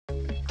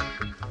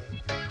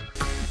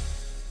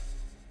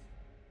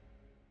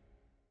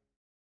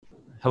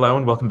Hello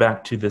and welcome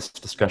back to this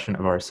discussion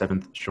of our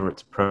 7th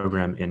Shorts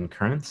program in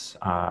Currents.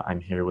 I'm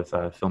here with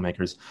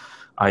filmmakers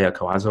Aya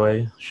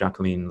Kawazoe,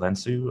 Jacqueline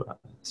Lentzou,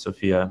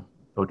 Sofia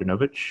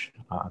Bodanovic,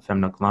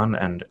 Femna Klan,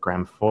 and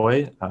Graham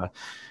Foy.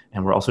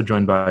 And we're also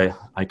joined by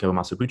Aiko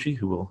Masabuchi,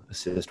 who will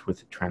assist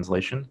with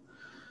translation.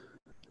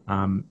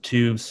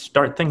 To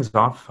start things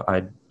off,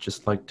 I'd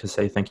just like to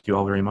say thank you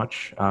all very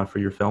much for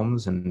your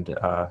films and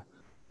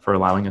for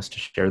allowing us to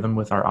share them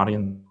with our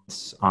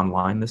audience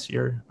online this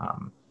year.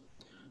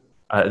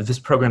 This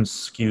program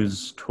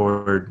skews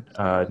toward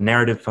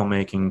narrative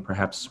filmmaking,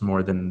 perhaps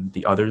more than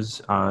the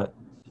others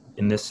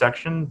in this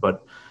section,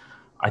 but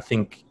I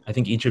think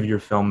each of your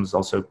films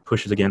also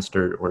pushes against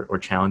or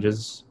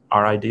challenges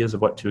our ideas of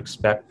what to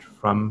expect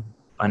from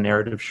a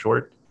narrative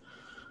short.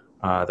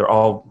 They're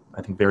all,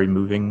 I think, very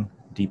moving,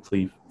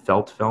 deeply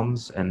felt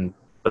films,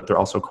 but they're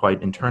also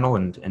quite internal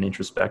and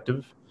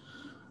introspective.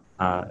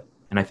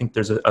 And I think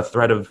there's a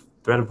thread of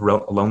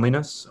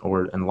loneliness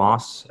and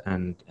loss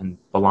and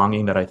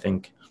belonging that I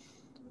think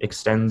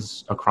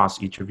extends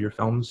across each of your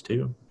films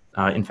too.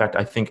 In fact,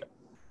 I think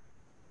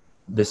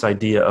this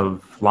idea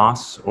of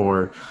loss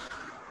or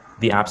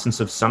the absence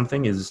of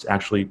something is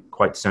actually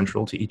quite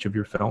central to each of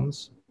your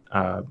films,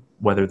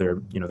 whether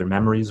they're their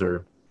memories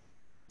or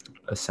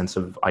a sense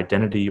of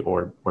identity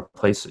or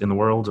place in the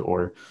world,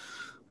 or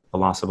the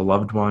loss of a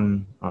loved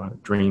one,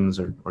 dreams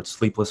or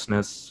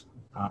sleeplessness,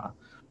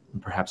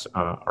 perhaps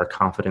our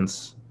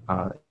confidence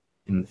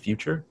in the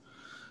future.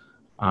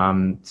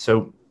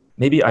 So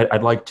maybe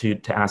I'd like to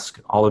ask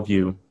all of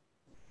you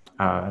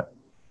a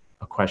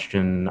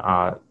question.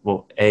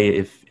 Well, A,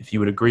 if you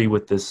would agree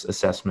with this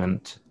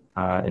assessment,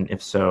 and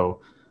if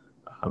so,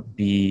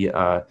 B,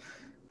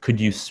 could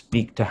you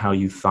speak to how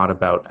you thought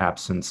about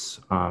absence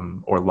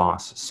or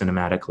loss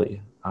cinematically?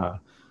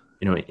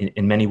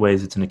 In many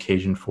ways, it's an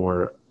occasion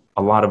for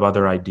a lot of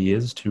other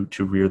ideas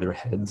to rear their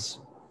heads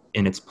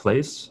in its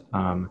place.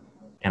 And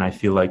I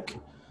feel like,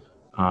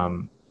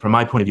 from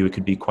my point of view, it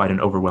could be quite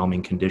an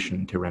overwhelming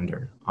condition to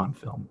render on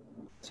film.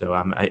 So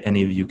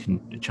any of you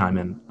can chime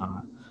in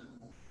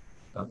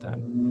about that.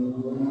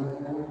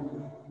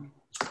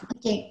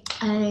 Okay,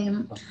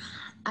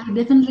 I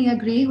definitely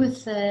agree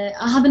with,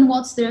 I haven't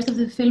watched the rest of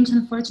the films,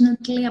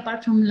 unfortunately,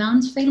 apart from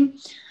Lan's film.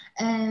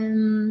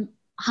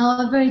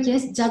 However,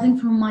 yes, judging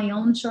from my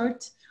own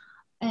short,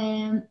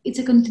 it's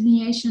a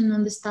continuation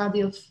on the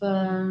study of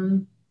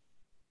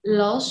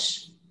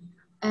loss.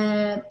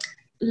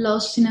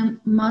 Loss in a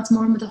much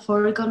more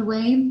metaphorical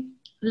way,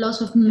 loss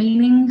of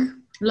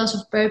meaning, loss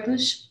of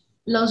purpose,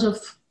 loss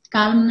of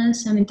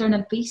calmness and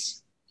internal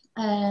peace.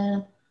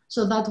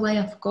 So that way,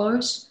 of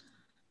course.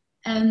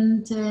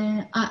 And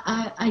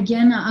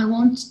I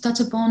want to touch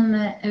upon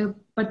a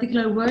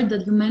particular word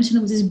that you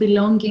mentioned, which is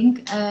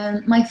belonging.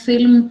 My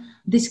film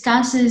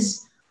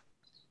discusses,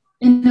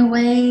 in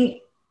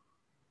a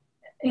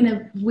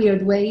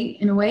weird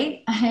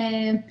way,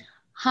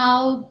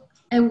 how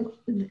a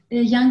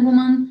young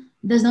woman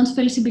does not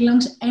feel she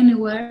belongs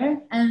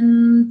anywhere,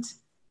 and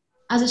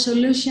as a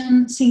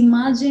solution, she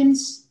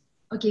imagines,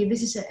 okay,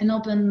 this is an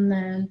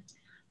open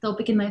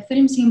topic in my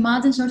film, she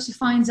imagines or she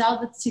finds out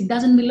that she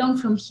doesn't belong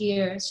from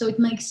here. So it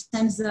makes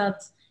sense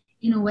that,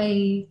 in a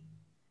way,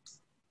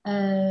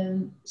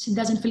 she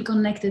doesn't feel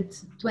connected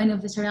to any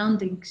of the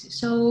surroundings.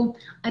 So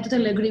I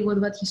totally agree with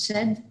what you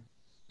said.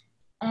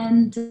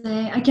 And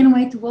I can't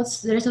wait to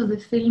watch the rest of the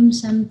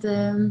films and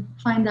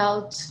find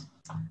out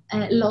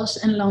loss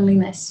and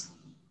loneliness.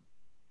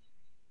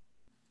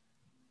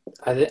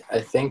 I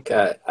think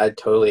I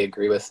totally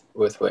agree with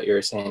what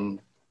you're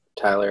saying,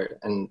 Tyler,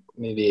 and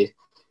maybe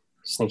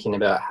just thinking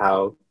about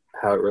how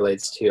it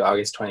relates to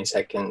August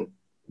 22nd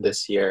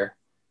this year.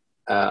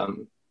 I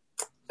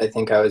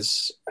think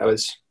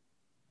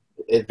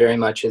it very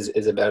much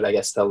is about, I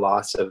guess, the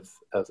loss of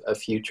a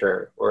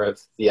future, or of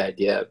the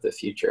idea of the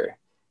future.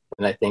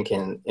 And I think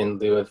in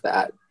lieu of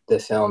that, the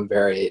film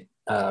very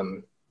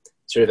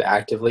sort of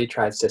actively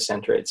tries to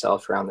center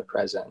itself around the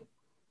present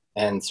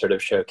and sort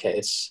of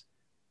showcase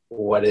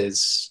what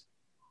is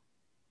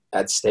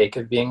at stake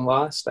of being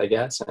lost, I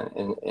guess,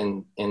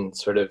 in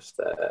sort of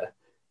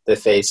the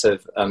face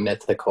of a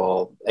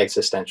mythical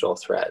existential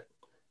threat.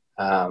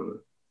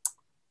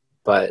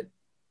 But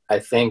I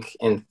think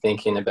in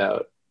thinking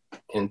about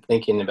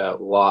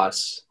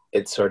loss,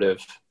 it sort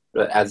of,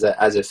 as a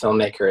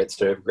filmmaker, it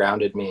sort of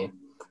grounded me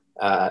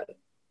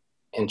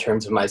in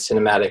terms of my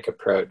cinematic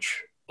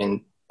approach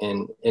in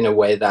a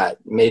way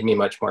that made me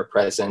much more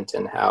present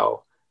in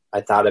how I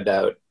thought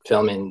about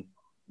filming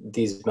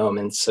these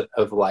moments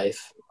of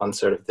life on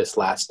sort of this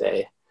last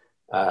day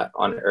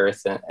on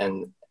Earth,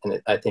 and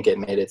I think it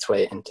made its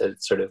way into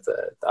sort of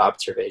the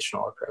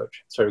observational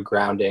approach, sort of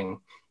grounding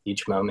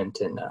each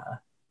moment in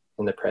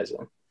the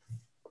present.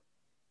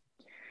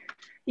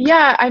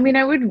 Yeah, I mean,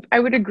 I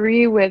would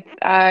agree with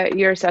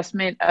your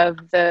assessment of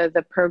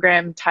the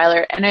program,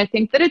 Tyler. And I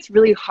think that it's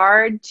really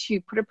hard to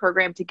put a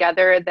program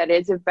together that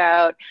is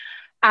about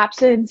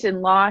absence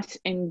and loss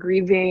and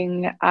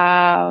grieving,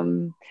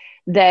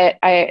 that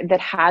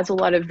has a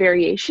lot of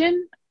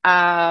variation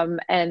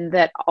and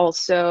that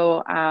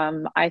also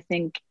I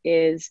think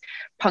is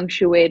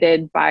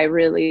punctuated by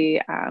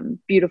really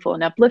beautiful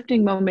and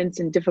uplifting moments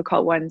and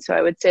difficult ones. So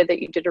I would say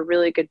that you did a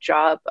really good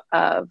job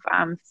of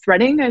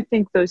threading, I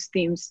think, those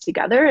themes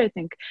together. I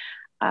think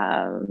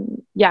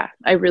yeah,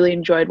 I really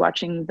enjoyed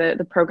watching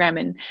the program.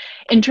 And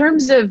in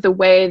terms of the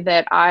way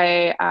that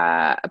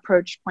I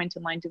approached point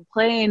and line to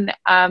plane,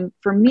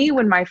 for me,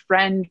 when my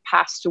friend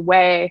passed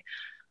away,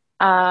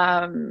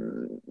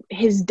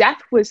 his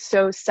death was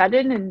so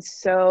sudden and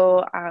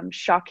so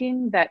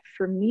shocking that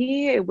for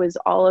me, it was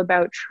all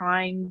about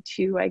trying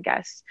to, I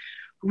guess,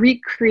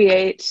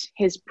 recreate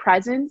his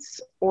presence,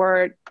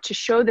 or to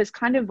show this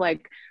kind of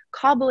like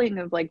cobbling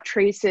of like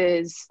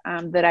traces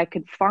that I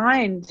could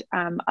find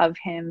of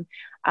him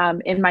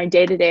in my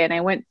day-to-day. And I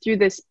went through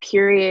this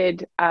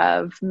period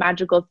of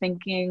magical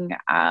thinking,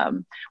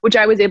 which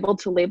I was able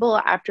to label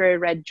after I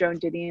read Joan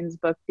Didion's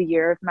book, The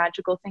Year of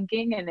Magical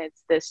Thinking. And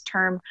it's this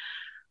term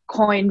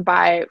coined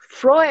by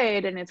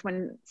Freud, and it's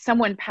when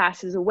someone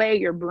passes away,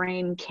 your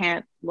brain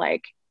can't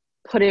like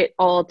put it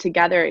all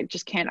together. It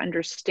just can't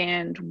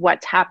understand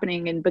what's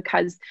happening. And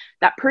because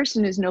that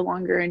person is no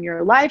longer in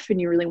your life and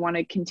you really want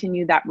to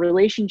continue that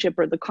relationship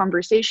or the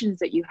conversations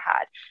that you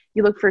had,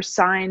 you look for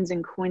signs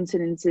and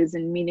coincidences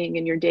and meaning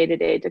in your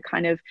day-to-day to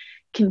kind of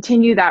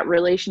continue that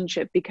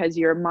relationship, because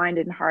your mind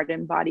and heart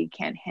and body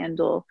can't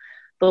handle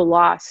the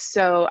loss.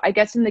 So I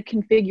guess in the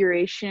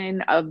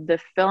configuration of the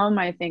film,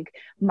 I think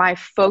my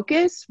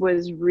focus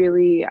was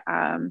really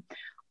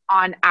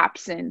on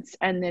absence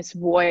and this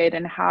void,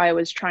 and how I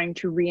was trying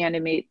to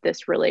reanimate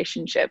this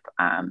relationship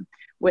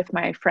with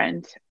my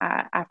friend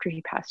after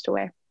he passed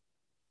away.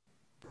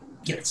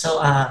 Yeah, so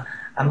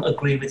I'm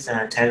agree with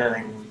Taylor,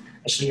 and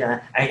actually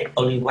I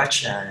only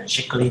watch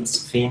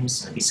Jacqueline's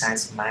films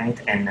besides mine,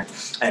 and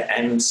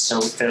I'm so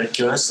very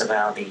curious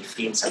about the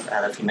films of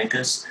other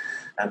filmmakers,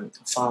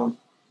 from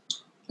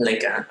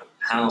like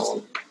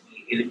how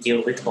you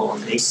deal with all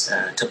this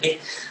topic.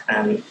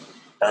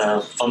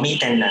 For me,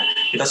 then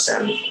because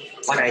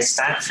what I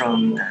start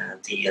from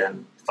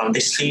from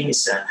this film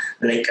is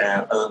like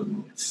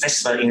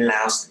festival in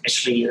Laos.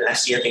 Actually,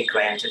 last year they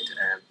granted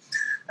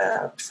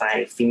 5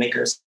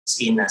 filmmakers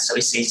in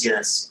Southeast Asia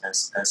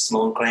a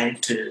small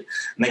grant to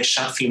make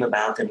short film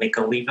about the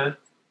Mekong River.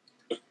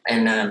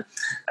 And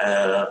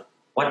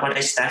what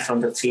I start from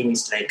the film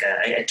is like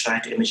I try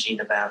to imagine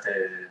about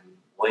the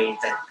way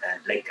that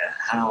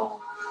how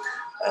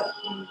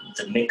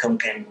the Mekong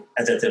can,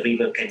 the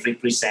river can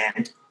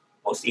represent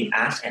both in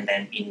art and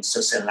then in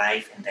social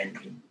life and then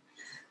in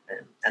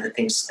other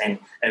things. And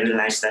I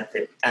realized that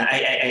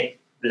I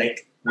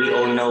like we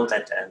all know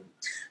that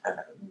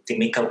the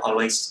Mekong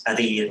always,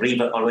 the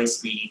river always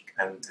be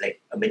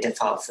like a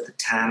metaphor for the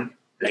time,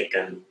 like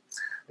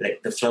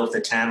the flow of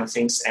the time of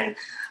things, and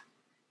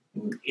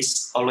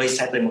it's always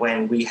happen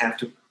when we have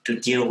to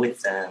deal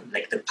with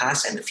like the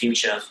past and the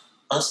future of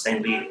us,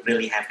 then we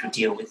really have to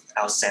deal with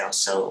ourselves.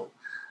 So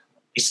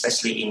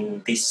especially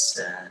in this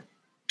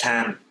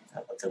time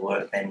of the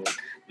world, and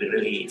we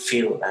really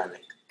feel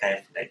like kind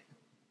of like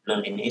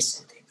loneliness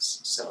and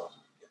things. So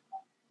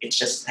it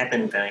just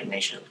happened very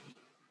naturally.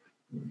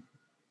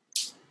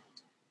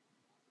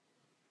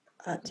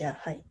 じゃあ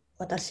はい、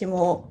私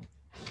も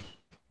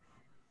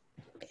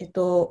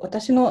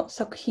私の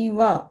作品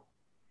は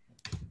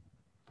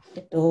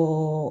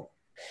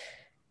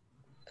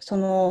そ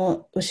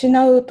の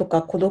失うと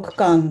か孤独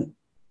感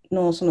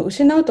の、その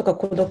失うとか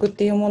孤独っ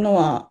ていうもの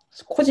は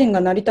個人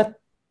が成り立っ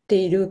て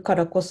いるか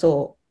らこ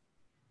そ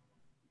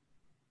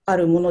あ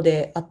るもの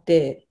であっ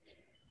て、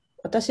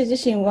私自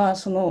身は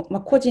その、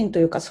個人と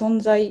いうか存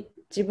在、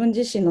自分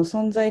自身の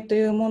存在と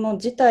いうもの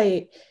自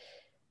体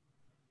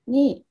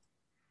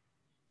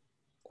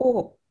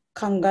を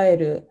考え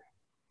る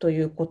と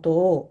いうこと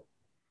を、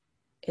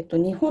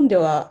日本で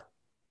は、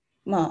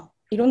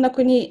いろんな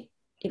国、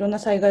いろんな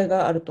災害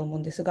があると思う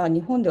んですが、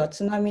日本では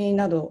津波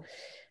など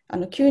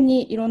急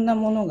にいろんな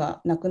もの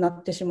がなくな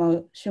ってしま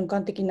う、瞬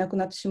間的になく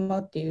なってしま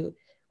うっていう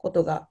こ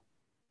とが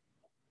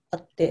あ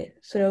って、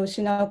それを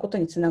失うこと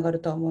につながる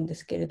とは思うんで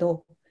すけれ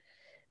ど、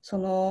そ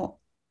の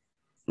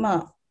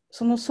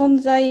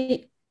存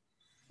在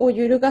を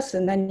揺るが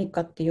す何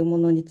かっていうも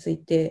のについ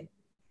て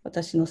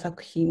私の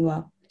作品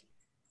は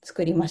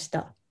作りまし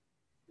た。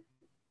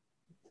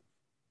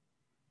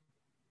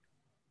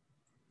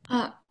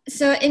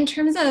So in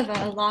terms of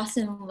loss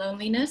and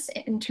loneliness,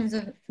 in terms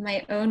of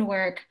my own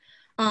work,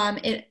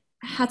 it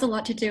has a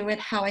lot to do with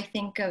how I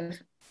think of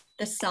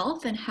the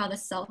self and how the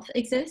self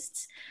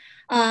exists.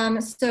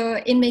 So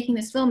in making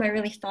this film, I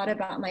really thought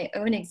about my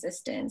own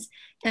existence.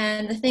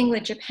 And the thing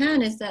with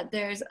Japan is that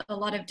there's a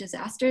lot of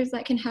disasters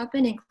that can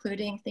happen,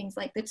 including things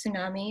like the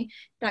tsunami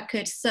that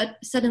could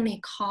suddenly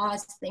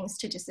cause things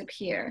to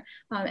disappear.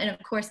 And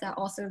of course, that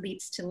also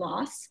leads to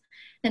loss.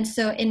 And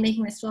so in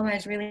making this film, I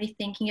was really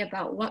thinking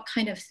about what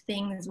kind of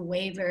things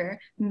waver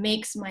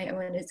makes my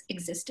own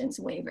existence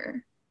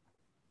waver.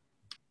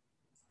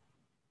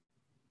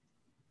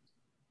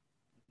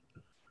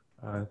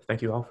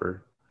 Thank you all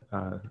for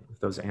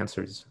those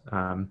answers.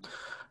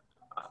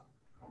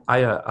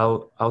 Aya,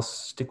 I'll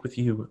stick with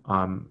you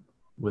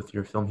with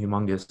your film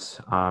Humongous.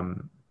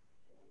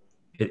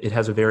 It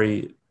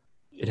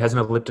has an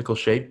elliptical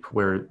shape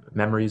where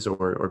memories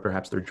or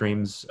perhaps their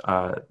dreams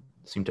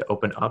seem to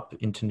open up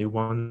into new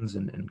ones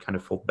and kind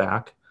of fold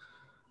back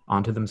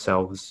onto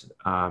themselves.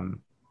 And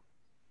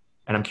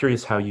I'm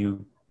curious how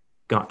you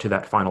got to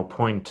that final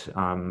point.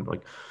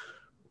 Like,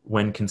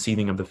 when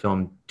conceiving of the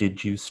film,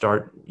 did you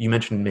start? You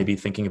mentioned maybe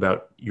thinking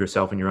about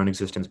yourself and your own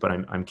existence, but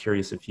I'm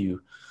curious if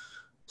you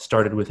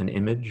started with an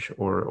image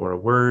or a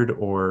word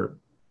or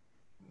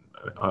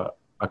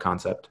a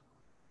concept.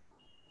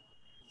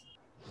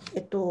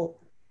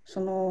 そ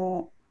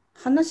の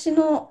話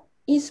の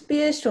インスピ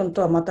レーション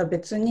とはまた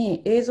別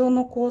に映像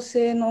の構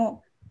成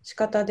の仕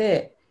方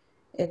で、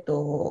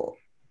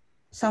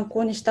参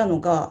考にしたの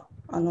が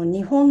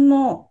日本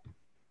の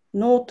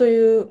能と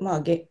いう、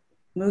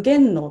無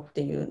限能っ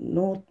ていう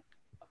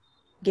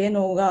芸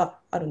能が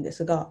あるんで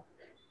すが、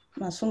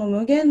その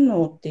無限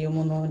能っていう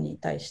ものに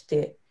対し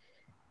て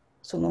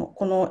こ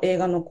の映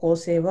画の構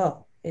成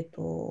は、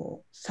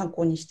参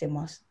考にして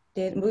ます。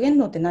で、無限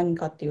能って何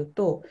かっていう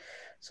と、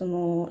そ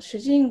の主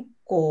人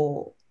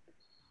公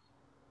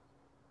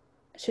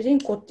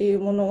っていう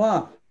もの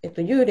は、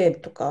幽霊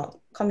とか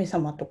神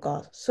様と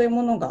かそういう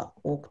ものが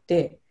多く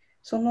て、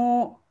そ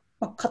の、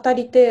語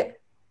り手、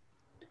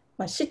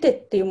シテ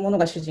っていうもの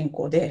が主人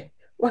公で、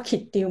ワキ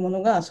っていうも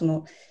のがそ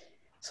の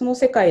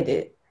世界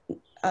で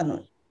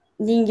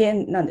人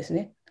間なんです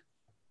ね。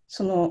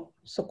そ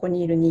こ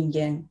にいる人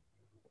間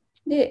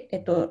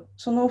で、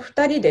その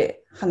2人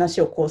で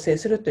話を構成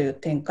するという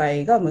展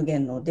開が無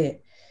限能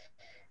で、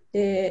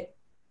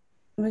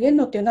無限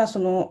能っていうのはそ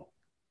の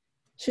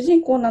主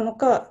人公なの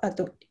か、あ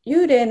と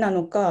幽霊な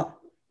のか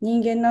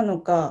人間なの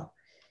か、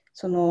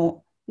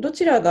ど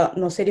ちら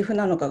のセリフ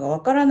なのかが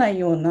わからない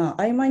ような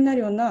曖昧になる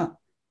ような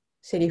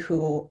セリ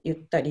フを言っ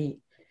たり、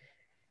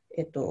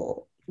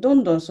ど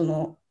んどん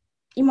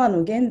今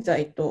の現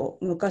在と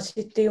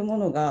昔っていうも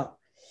のが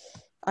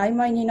曖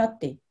昧になっ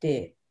ていっ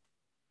て、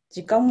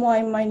時間も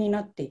曖昧に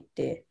なっていっ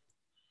て、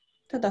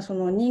ただそ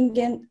の人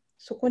間、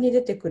そこに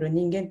出てくる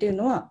人間っていう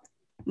のは、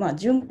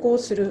巡航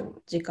す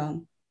る時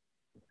間、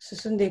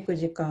進んでいく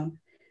時間、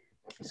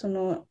そ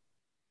の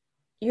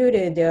幽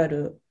霊であ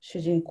る主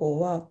人公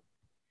は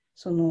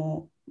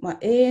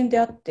永遠で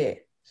あっ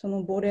て、そ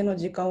の亡霊の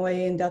時間は永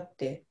遠であっ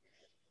て、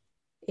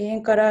永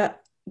遠か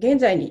ら現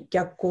在に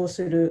逆行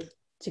する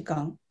時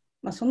間、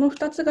その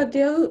2つが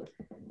出会う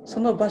そ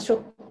の場所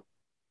っ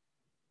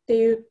て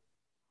いう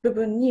部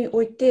分に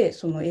おいて、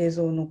その映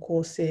像の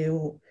構成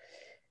を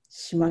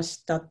しま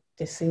したって。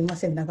すいま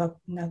せん、長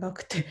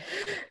くて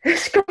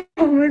しか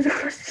も難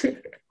しい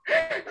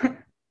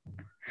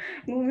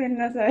ごめん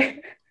なさい。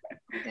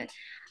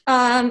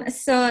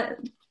So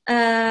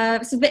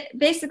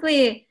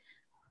basically,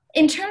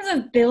 in terms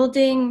of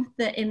building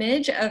the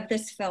image of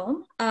this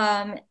film,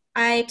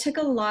 I took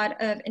a lot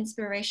of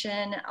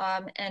inspiration,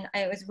 and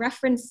I was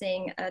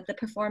referencing the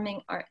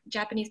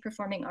Japanese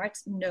performing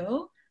arts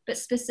no, but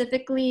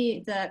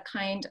specifically the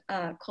kind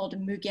called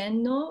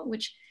mugen no,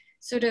 which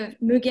sort of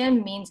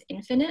mugen means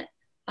infinite,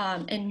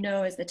 and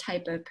no is the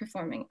type of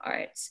performing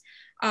arts.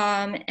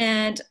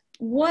 And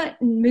what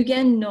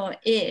mugen no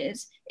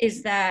is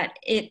that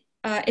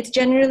it's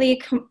generally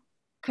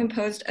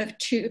composed of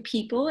two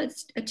people.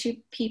 It's a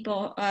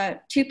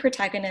two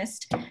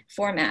protagonist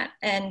format,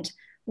 and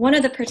one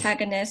of the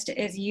protagonists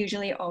is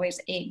usually always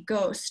a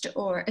ghost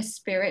or a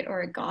spirit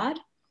or a god,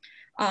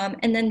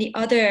 and then the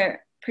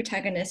other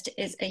protagonist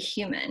is a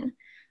human.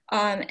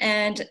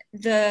 And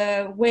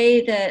the way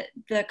that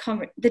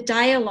the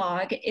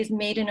dialogue is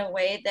made in a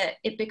way that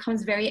it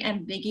becomes very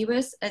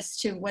ambiguous as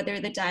to whether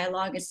the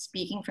dialogue is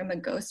speaking from a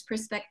ghost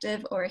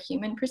perspective or a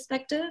human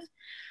perspective.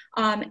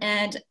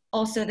 And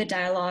also the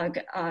dialogue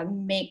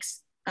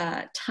makes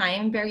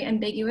time very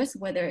ambiguous,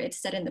 whether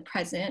it's set in the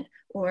present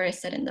or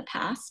set in the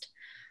past.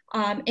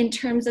 In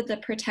terms of the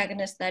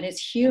protagonist that is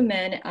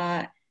human,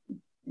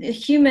 the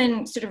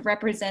human sort of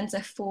represents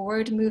a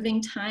forward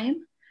moving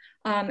time,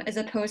 as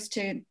opposed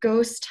to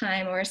ghost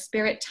time or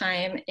spirit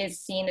time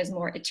is seen as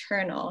more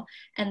eternal.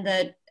 And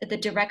the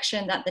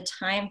direction that the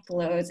time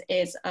flows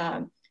is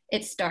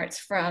it starts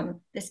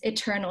from this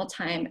eternal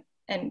time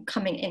and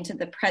coming into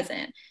the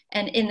present.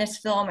 And in this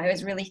film, I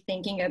was really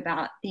thinking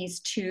about these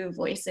two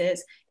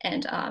voices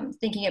and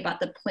thinking about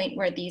the point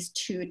where these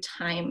two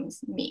times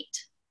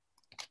meet.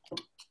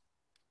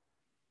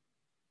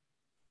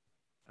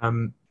 As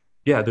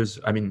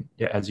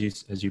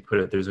you put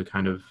it, there's a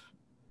kind of,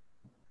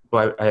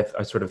 well,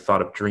 I sort of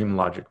thought of dream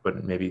logic,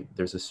 but maybe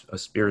there's a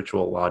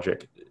spiritual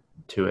logic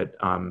to it,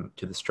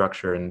 to the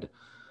structure, and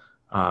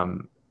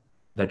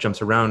that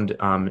jumps around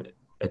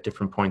at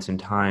different points in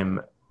time.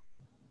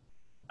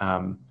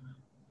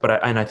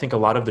 But I think a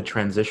lot of the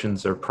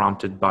transitions are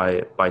prompted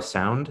by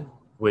sound,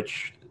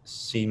 which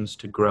seems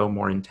to grow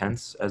more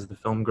intense as the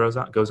film goes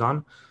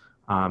on.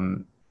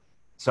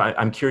 So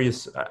I'm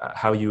curious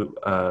how you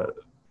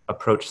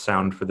approach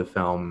sound for the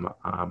film.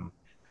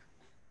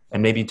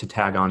 And maybe to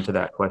tag on to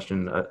that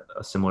question,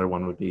 a similar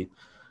one would be,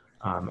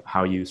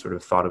 how you sort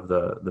of thought of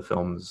the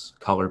film's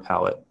color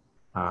palette,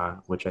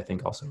 which I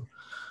think also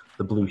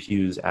the blue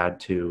hues add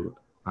to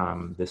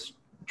this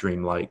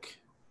dreamlike,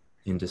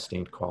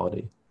 indistinct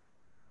quality.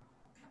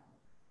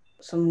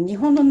 その日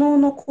本の能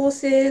の構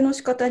成の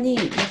仕方に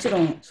もちろ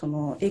んそ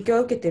の影響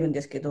を受けてるん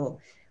ですけど、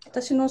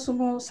私のそ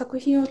の作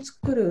品を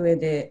作る上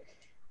で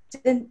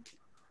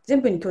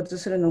全部に共通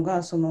するの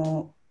が、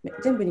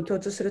全部に共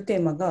通するテ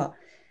ーマが、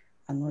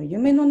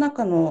夢の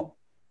中の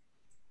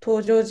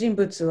登場人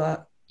物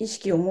は意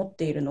識を持っ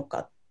ているのか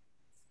っ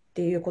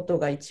ていうこと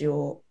が一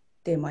応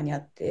テーマにあ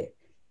って、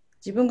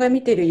自分が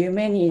見ている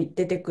夢に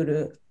出てく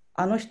る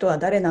あの人は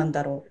誰なん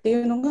だろうってい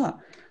うのが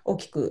大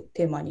きく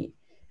テーマに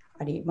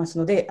あります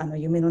ので、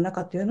夢の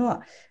中というの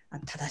は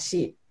正し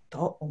い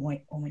と思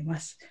いま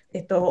す。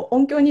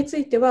音響につ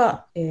いて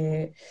は、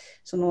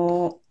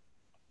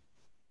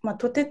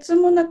とてつ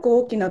もなく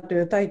大きなと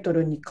いうタイト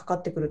ルにかか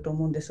ってくると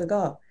思うんです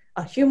が、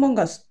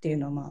Humongousっていう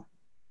のは、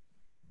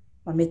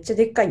めっちゃ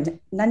でっかい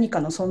何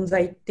かの存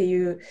在って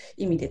いう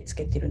意味でつ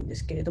けてるんで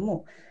すけれど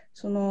も、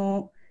そ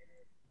の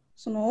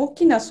大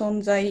きな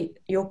存在、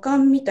予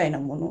感みたいな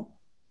もの、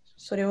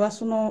それは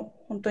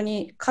本当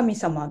に神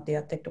様で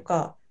あったりと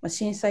か、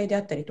震災であ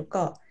ったりと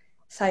か、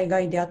災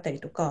害であった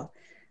りとか、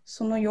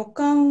その予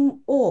感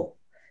を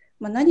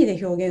何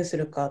で表現す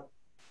るか、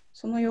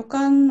その予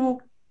感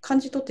を感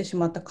じ取ってし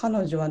まった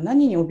彼女は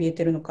何に怯え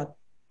てるのかっ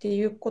て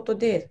いうこと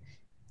で、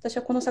私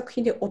はこの作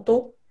品で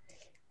音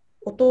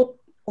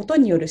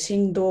による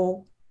振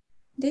動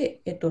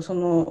で、そ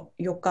の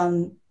予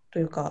感と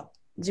いうか、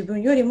自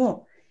分より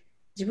も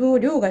自分を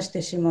凌駕し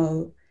てしま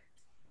う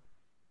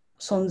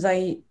存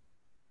在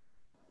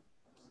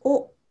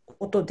を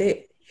音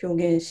で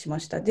表現しま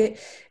した。で、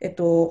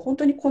本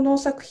当にこの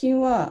作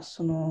品は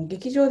その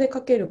劇場で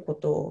かけるこ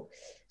とを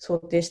想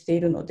定して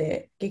いるの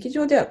で、劇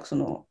場では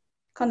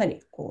かな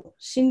り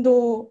振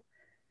動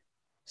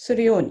す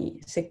るよう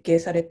に設計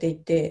されてい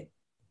て、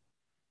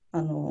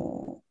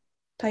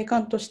体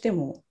感として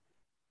も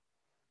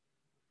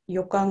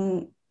予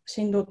感、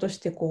振動とし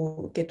て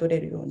受け取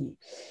れるように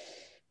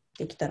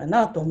できたら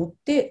なと思っ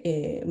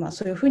て、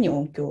そういうふうに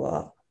音響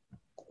は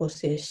構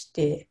成し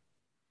て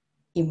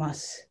いま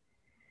す。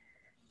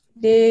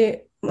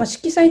で、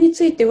色彩に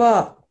ついて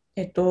は、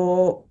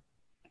こ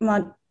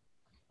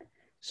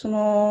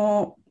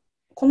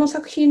の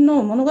作品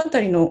の物語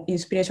のイン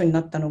スピレーションに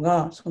なったの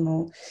が、ち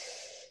ょ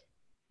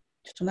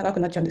っと長く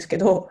なっちゃうんですけ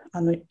ど、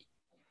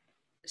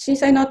震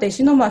災のあった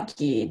石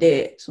巻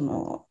で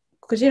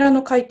クジラ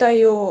の解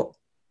体を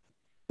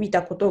見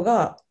たこと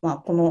が、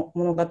この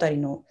物語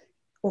の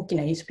大き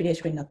なインスピレー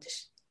ションになっ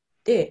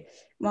て、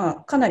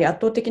かなり圧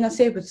倒的な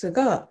生物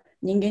が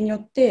人間によ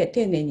って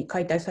丁寧に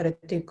解体され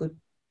ていく、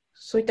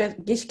そういった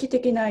儀式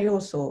的な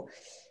様子を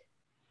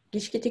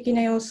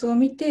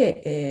見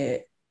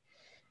て、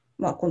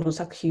この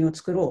作品を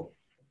作ろう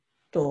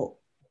と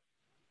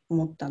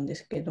思ったんで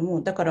すけれど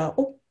も、だから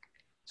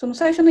その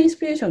最初のインス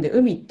ピレーションで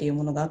海っていう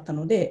ものがあった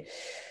ので、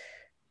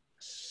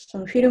そ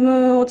のフィル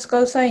ムを使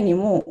う際に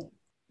も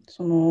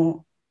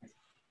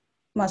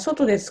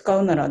外で使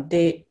うなら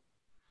デ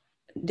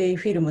イ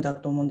フィルムだ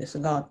と思うんです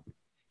が、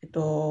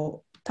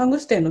タング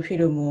ステンのフィ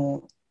ルム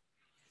を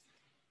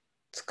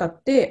使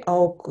って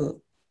青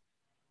く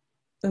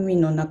海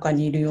の中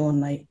にいるよう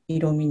な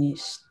色味に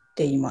し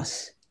ていま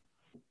す。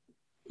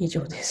以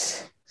上で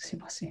す。すい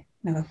ません、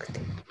長くて。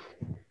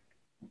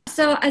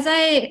So as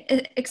I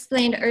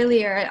explained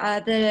earlier,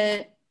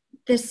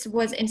 this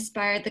was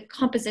inspired, the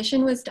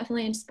composition was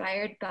definitely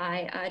inspired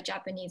by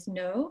Japanese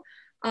no.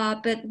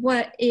 But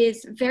what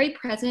is very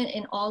present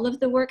in all of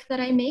the work that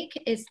I make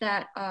is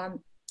that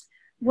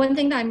one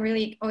thing that I'm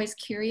really always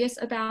curious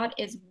about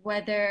is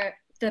whether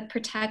the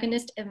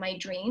protagonist of my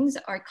dreams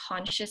are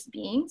conscious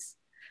beings.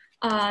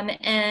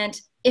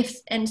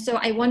 And so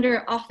I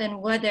wonder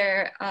often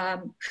whether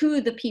who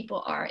the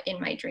people are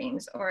in my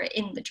dreams or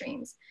in the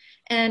dreams.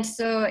 And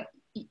so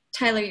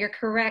Tyler, you're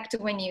correct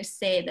when you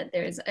say that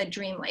there's a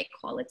dreamlike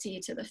quality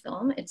to the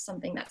film. It's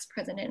something that's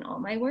present in all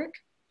my work.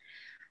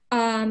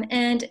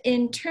 And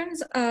in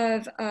terms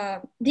of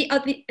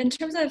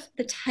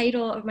the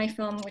title of my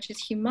film, which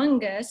is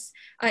Humongous,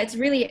 it's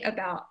really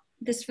about,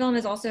 this film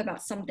is also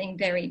about something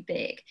very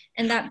big,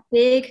 and that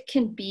big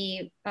can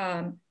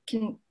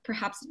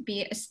perhaps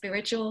be a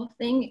spiritual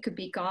thing. It could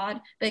be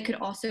God, but it could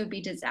also be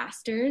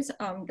disasters that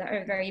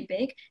are very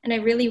big. And I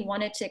really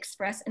wanted to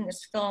express in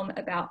this film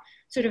about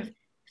sort of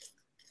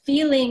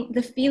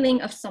the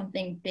feeling of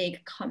something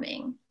big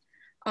coming.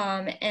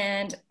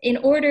 And in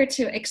order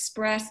to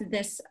express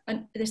this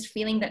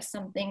feeling that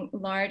something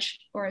large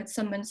or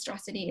some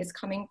monstrosity is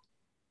coming,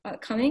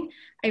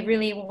 I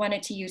really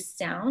wanted to use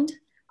sound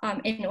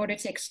in order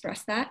to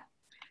express that.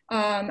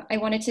 I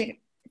wanted to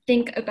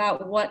think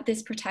about what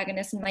this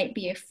protagonist might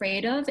be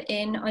afraid of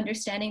in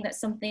understanding that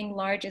something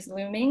large is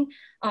looming.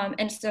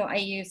 And so I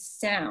used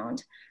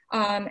sound.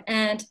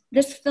 And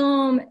this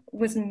film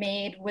was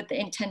made with the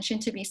intention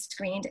to be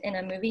screened in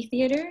a movie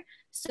theater.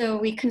 So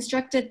we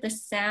constructed the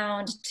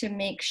sound to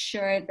make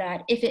sure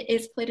that if it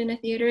is played in a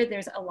theater,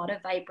 there's a lot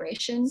of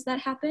vibrations that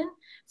happen.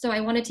 So I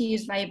wanted to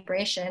use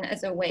vibration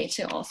as a way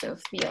to also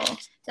feel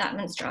that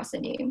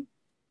monstrosity.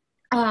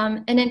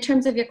 And in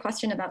terms of your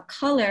question about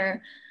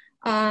color,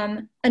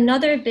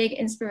 another big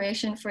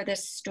inspiration for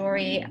this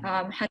story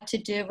had to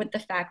do with the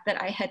fact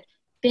that I had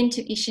been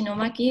to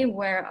Ishinomaki,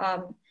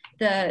 where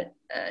the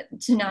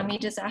tsunami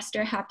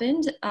disaster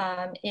happened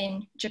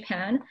in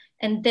Japan.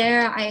 And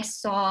there I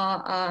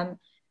saw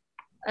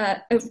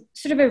a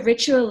sort of a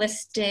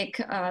ritualistic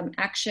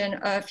action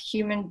of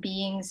human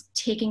beings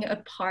taking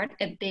apart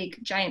a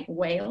big giant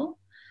whale.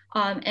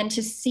 And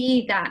to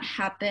see that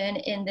happen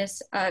in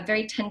this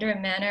very tender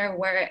manner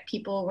where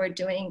people were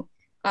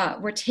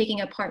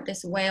taking apart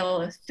this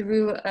whale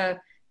through a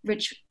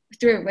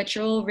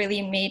ritual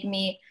really made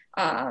me,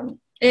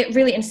 it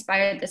really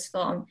inspired this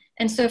film.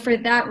 And so for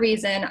that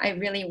reason, I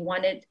really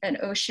wanted an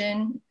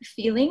ocean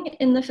feeling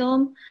in the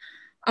film.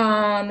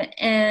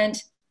 And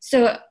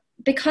so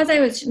because I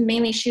was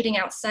mainly shooting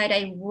outside,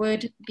 I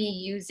would be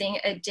using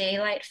a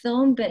daylight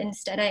film, but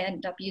instead I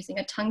ended up using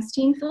a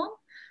tungsten film.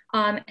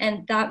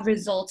 And that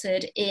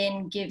resulted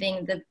in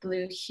giving the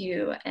blue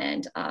hue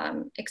and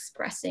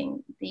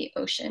expressing the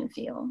ocean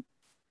feel.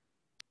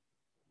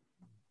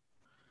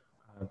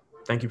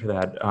 Thank you for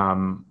that.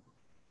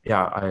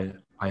 Yeah,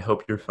 I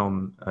hope your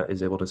film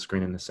is able to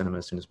screen in the cinema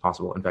as soon as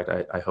possible. In fact,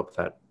 I hope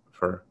that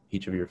for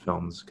each of your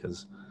films,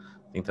 because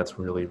I think that's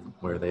really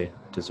where they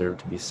deserve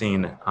to be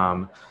seen.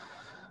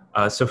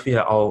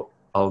 Sophia,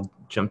 I'll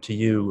jump to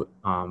you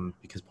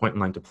because Point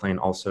and Line to Plane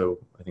also,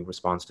 I think,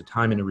 responds to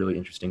time in a really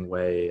interesting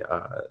way.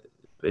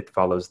 It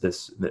follows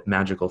this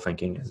magical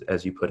thinking,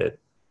 as you put it.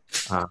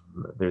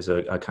 There's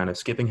a kind of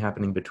skipping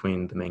happening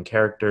between the main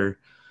character,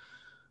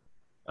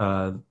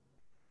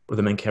 or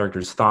the main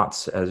character's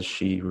thoughts as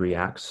she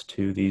reacts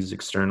to these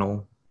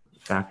external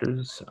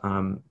factors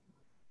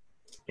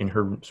in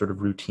her sort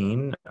of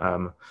routine.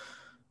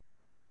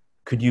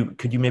 Could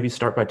you maybe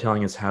start by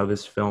telling us how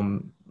this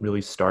film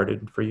really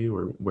started for you,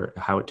 or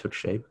how it took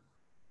shape?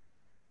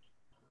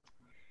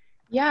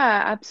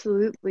 Yeah,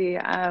 absolutely.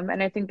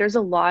 And I think there's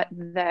a lot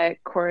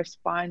that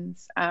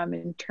corresponds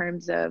in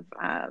terms of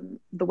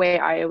the way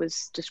Aya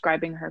was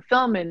describing her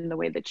film and the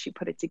way that she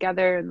put it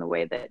together and the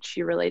way that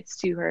she relates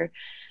to her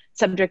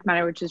subject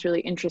matter, which is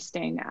really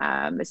interesting,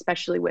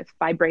 especially with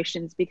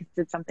vibrations, because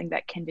it's something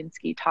that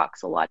Kandinsky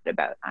talks a lot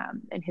about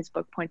in his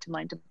book, Point and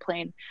Line to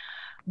Plane.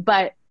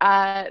 But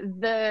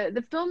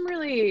the film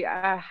really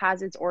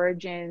has its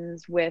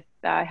origins with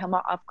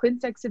Hilma af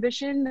Klint's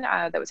exhibition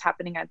that was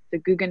happening at the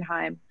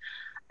Guggenheim,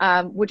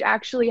 which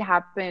actually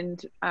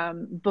happened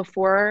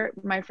before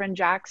my friend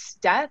Jack's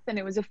death. And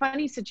it was a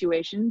funny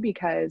situation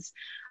because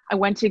I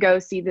went to go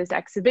see this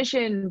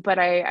exhibition, but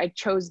I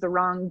chose the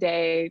wrong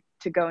day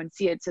to go and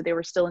see it. So they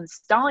were still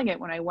installing it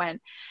when I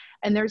went.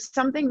 And there's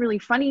something really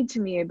funny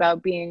to me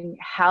about being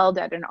held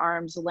at an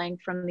arm's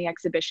length from the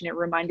exhibition. It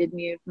reminded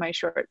me of my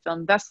short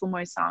film,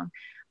 Vesselmoy Song,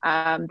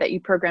 that you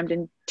programmed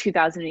in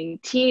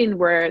 2018,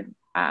 where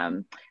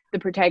the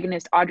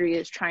protagonist, Audrey,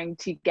 is trying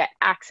to get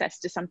access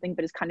to something,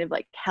 but is kind of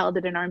like held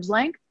at an arm's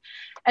length.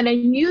 And I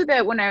knew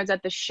that when I was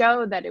at the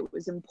show that it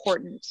was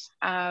important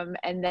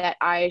and that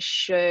I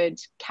should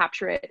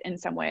capture it in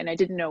some way, and I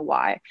didn't know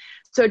why.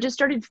 So I just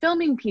started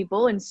filming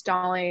people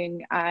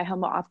installing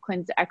Hilma af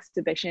Klint's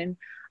exhibition,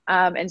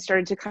 and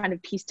started to kind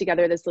of piece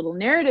together this little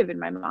narrative in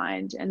my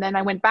mind. And then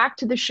I went back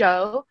to the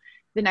show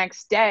the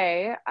next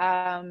day,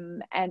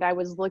 and I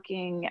was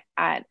looking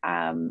at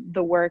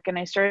the work, and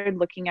I started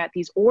looking at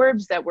these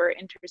orbs that were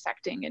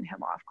intersecting in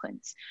Hilma af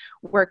Klint's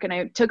work. And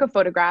I took a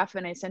photograph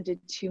and I sent it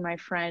to my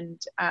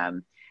friend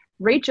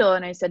Rachel,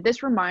 and I said,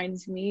 this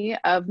reminds me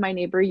of my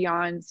neighbor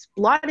Jan's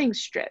blotting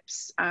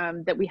strips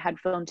that we had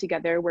filmed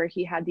together, where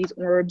he had these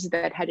orbs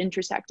that had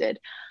intersected.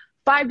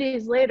 5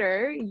 days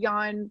later,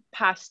 Jan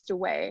passed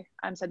away.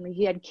 Suddenly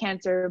he had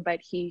cancer, but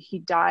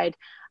he died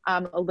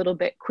a little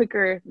bit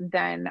quicker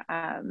than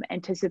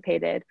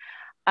anticipated.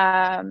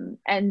 And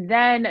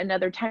then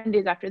another 10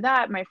 days after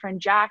that, my friend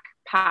Jack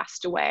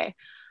passed away.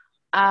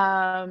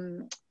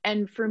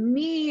 And for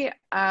me,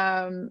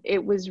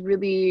 it was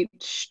really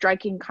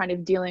striking kind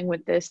of dealing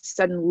with this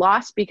sudden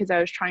loss, because I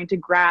was trying to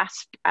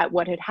grasp at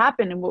what had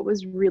happened. And what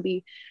was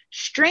really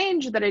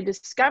strange that I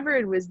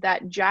discovered was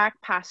that Jack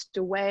passed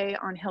away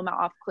on Hilma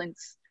af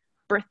Klint's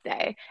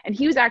birthday. And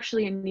he was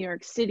actually in New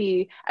York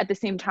City at the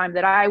same time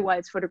that I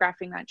was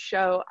photographing that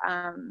show.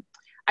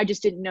 I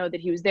just didn't know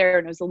that he was there,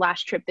 and it was the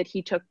last trip that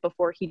he took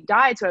before he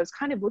died. So I was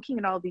kind of looking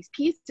at all these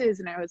pieces,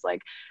 and I was like,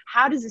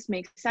 how does this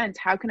make sense?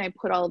 How can I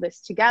put all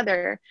this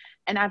together?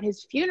 And at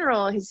his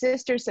funeral, his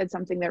sister said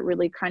something that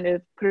really kind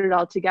of put it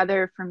all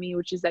together for me,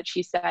 which is that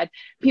she said,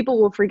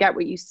 people will forget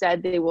what you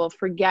said, they will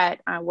forget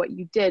what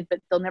you did,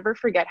 but they'll never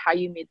forget how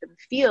you made them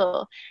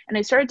feel. And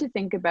I started to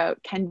think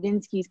about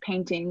Kandinsky's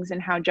paintings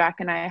and how Jack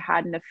and I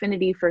had an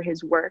affinity for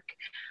his work.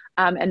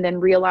 And then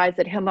realized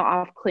that Hilma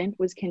af Klint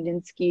was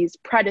Kandinsky's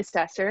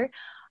predecessor.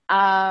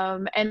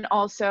 And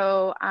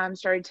also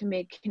started to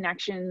make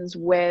connections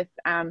with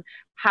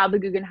how the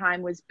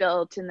Guggenheim was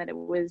built, and that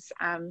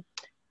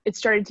it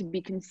started to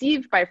be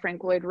conceived by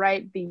Frank Lloyd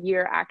Wright the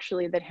year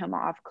actually that Hilma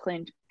af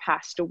Klint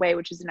passed away,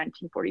 which is in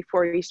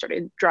 1944. He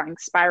started drawing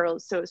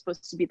spirals, so it was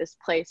supposed to be this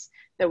place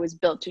that was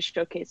built to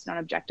showcase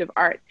non-objective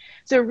art.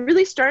 So it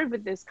really started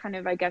with this kind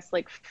of, I guess,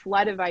 like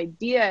flood of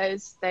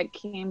ideas that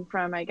came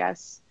from, I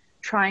guess,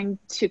 trying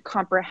to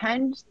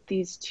comprehend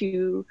these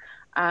two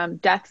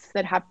deaths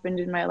that happened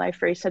in my life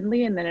very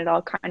suddenly, and then it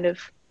all kind of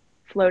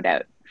flowed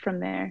out from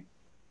there.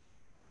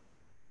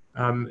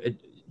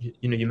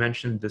 You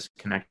mentioned this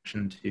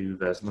connection to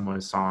the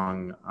Lemoyne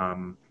song,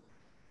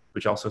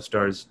 which also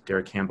stars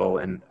Dara Campbell,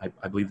 and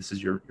I believe this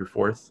is your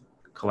fourth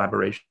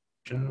collaboration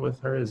with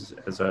her as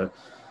an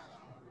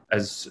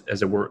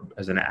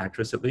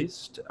actress, at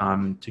least.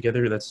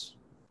 Together, that's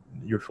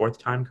your fourth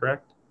time,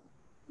 correct?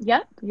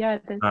 Yeah.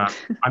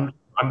 I'm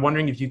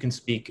wondering if you can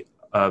speak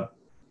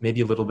maybe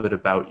a little bit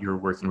about your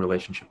working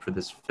relationship for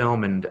this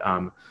film, and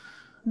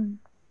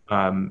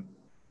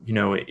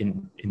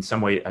in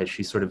some way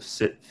she sort of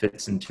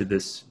fits into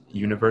this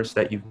universe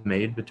that you've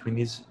made between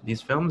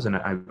these films, and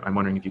I'm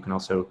wondering if you can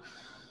also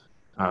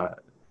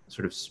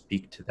sort of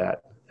speak to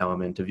that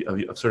element of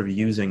sort of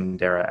using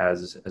Dara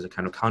as a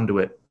kind of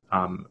conduit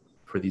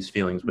for these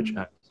feelings, which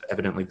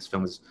evidently this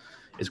film is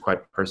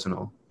quite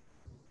personal.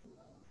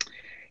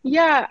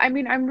 Yeah, I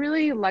mean, I'm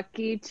really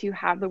lucky to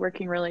have the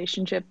working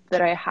relationship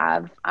that I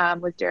have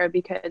with Dara,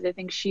 because I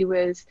think she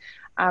was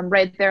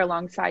right there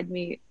alongside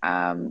me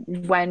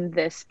when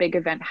this big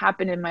event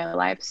happened in my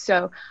life.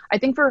 So I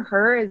think for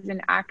her as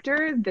an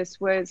actor, this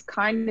was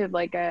kind of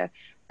like a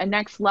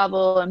next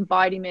level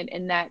embodiment,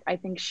 in that I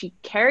think she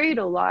carried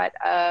a lot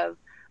of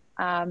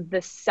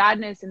the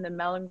sadness and the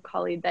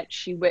melancholy that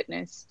she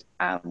witnessed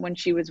when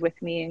she was with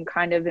me, and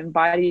kind of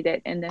embodied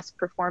it in this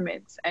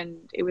performance. And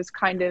it was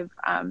kind of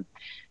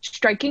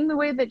striking the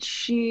way that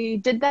she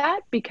did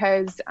that,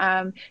 because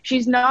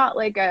she's not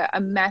like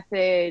a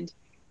method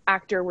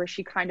actor where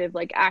she kind of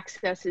like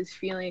accesses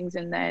feelings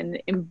and then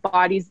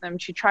embodies them.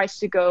 She tries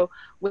to go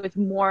with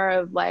more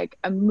of like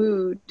a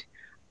mood,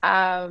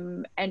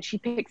 and she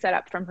picks that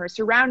up from her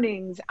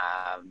surroundings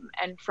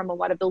and from a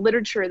lot of the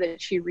literature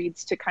that she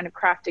reads to kind of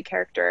craft a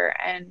character.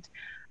 And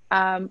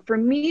for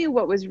me,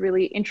 what was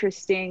really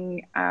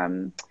interesting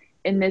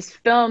in this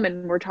film,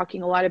 and we're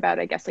talking a lot about,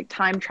 I guess, like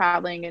time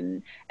traveling,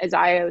 and as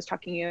Aya was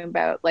talking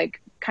about,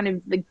 like kind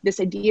of like this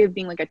idea of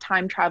being like a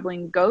time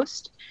traveling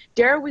ghost,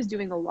 Dara was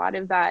doing a lot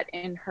of that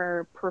in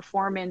her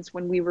performance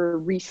when we were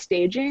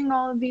restaging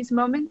all of these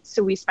moments.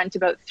 So we spent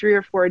about 3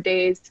 or 4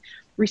 days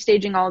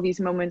restaging all of these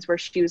moments where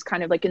she was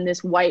kind of like in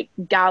this white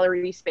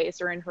gallery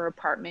space or in her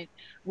apartment,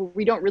 where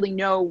we don't really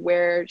know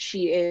where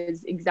she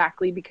is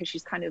exactly, because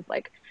she's kind of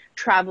like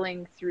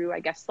traveling through,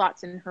 I guess,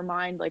 thoughts in her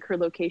mind. Like her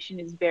location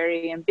is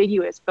very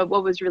ambiguous. But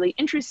what was really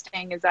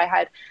interesting is I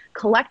had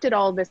collected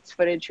all this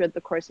footage throughout the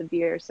course of the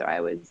year. So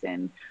I was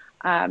in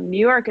New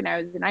York, and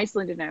I was in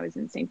Iceland, and I was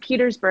in St.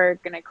 Petersburg,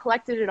 and I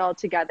collected it all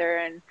together.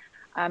 And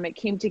it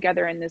came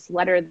together in this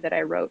letter that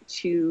I wrote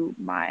to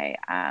my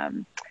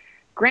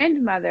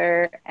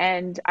grandmother,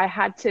 and I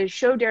had to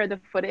show Dara the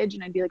footage,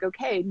 and I'd be like,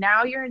 okay,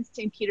 now you're in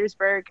St.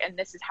 Petersburg and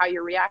this is how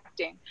you're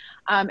reacting.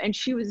 And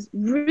she was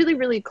really,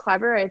 really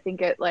clever, I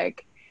think, at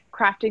like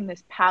crafting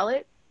this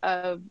palette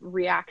of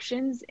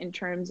reactions in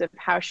terms of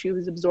how she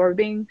was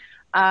absorbing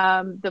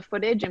the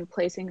footage and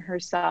placing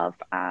herself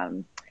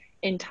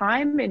in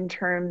time in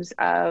terms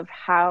of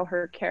how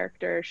her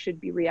character should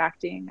be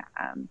reacting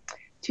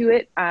to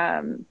it,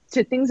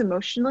 to things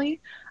emotionally.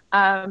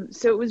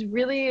 So it was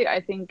really,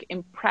 I think,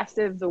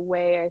 impressive the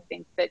way I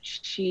think that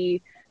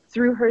she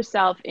threw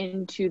herself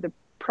into the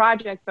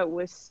project, but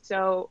was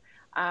so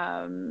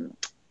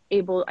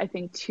able, I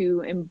think,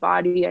 to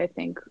embody, I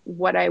think,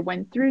 what I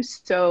went through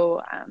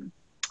so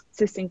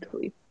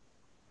succinctly.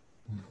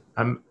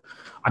 I'm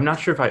not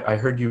sure if I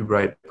heard you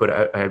right,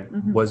 but I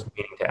was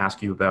meaning to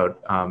ask you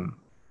about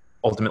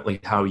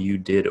ultimately how you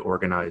did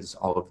organize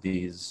all of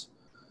these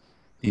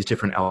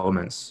different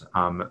elements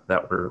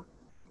that were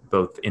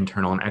both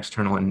internal and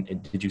external. And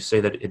did you say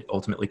that it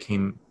ultimately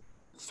came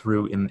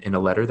through in a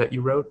letter that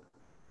you wrote?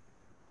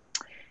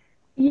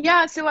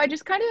 Yeah, so I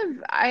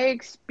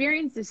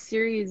experienced a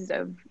series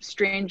of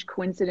strange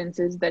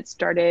coincidences that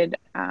started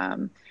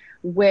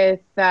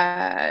with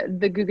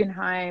the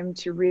Guggenheim,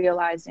 to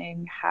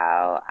realizing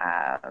how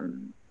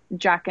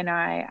Jack and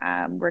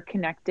I were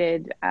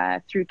connected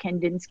through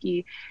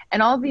Kandinsky,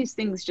 and all of these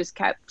things just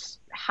kept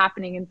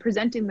happening and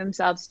presenting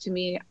themselves to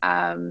me.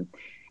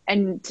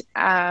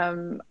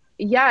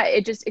 Yeah,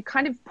 it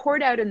kind of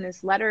poured out in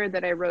this letter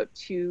that I wrote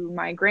to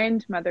my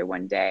grandmother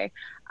one day.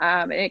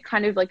 And it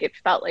kind of like, it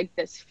felt like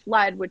this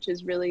flood, which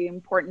is really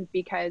important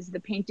because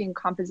the painting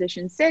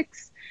Composition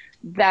 6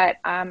 that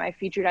I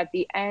featured at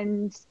the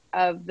end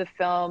of the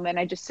film, and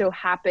I just so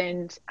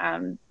happened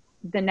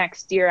the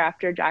next year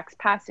after Jack's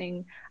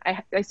passing,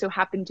 I so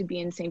happened to be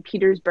in St.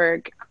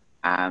 Petersburg.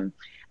 And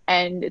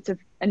it's a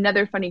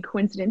another funny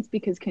coincidence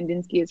because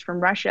Kandinsky is from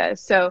Russia.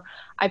 So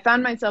I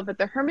found myself at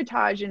the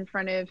Hermitage in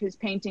front of his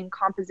painting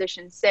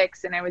Composition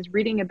 6, and I was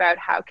reading about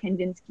how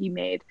Kandinsky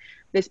made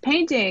this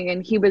painting,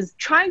 and he was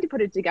trying to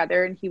put it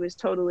together, and he was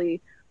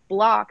totally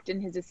blocked,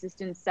 and his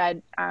assistant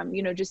said,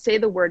 you know, just say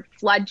the word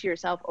flood to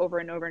yourself over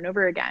and over and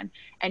over again.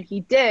 And he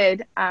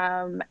did,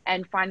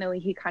 and finally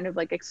he kind of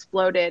like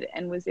exploded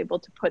and was able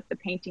to put the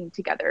painting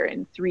together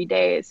in 3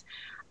 days.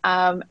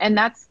 And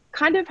that's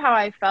kind of how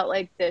I felt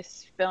like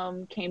this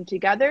film came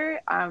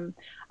together.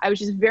 I was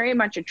just very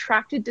much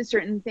attracted to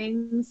certain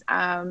things,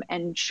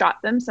 and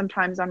shot them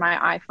sometimes on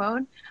my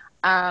iPhone,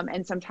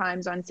 and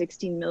sometimes on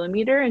 16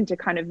 millimeter. And to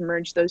kind of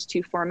merge those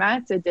two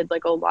formats, I did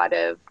like a lot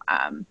of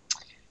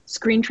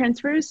screen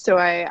transfers. So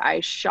I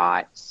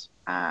shot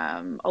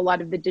a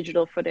lot of the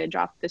digital footage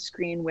off the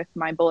screen with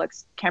my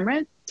Bolex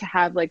camera to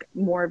have like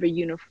more of a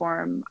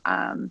uniform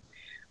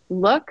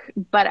look.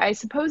 But I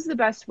suppose the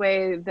best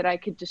way that I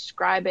could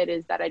describe it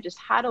is that I just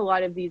had a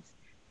lot of these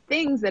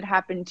things that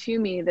happened to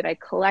me that I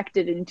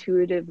collected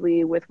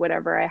intuitively with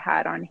whatever I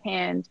had on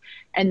hand,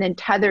 and then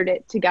tethered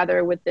it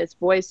together with this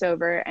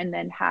voiceover, and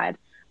then had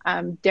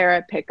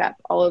Dara pick up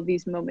all of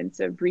these moments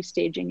of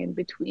restaging in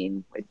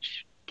between,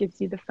 which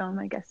gives you the film,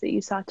 I guess, that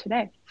you saw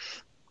today.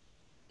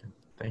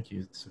 Thank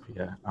you,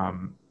 Sophia.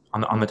 On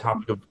the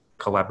topic of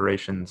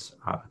collaborations,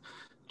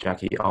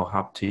 Jackie, I'll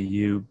hop to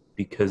you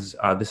because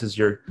this is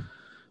your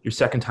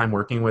second time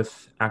working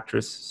with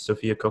actress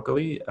Sofia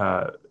Kokoli,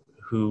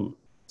 who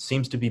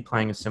seems to be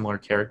playing a similar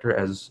character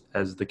as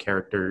the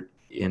character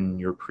in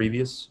your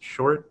previous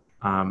short.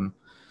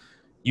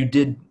 You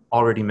did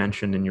already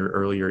mention in your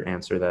earlier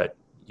answer that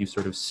you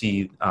sort of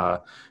see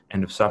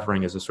End of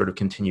Suffering as a sort of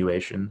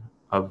continuation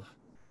of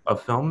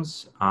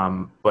films,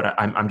 but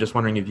I'm just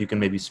wondering if you can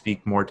maybe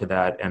speak more to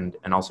that,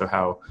 and also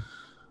how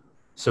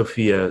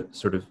Sophia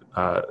sort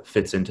of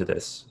fits into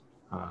this.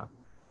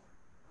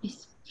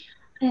 Yes,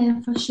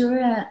 for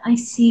sure. I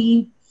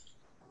see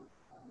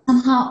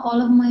somehow all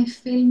of my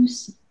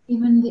films,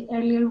 even the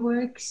earlier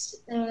works,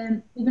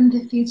 even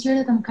the feature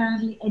that I'm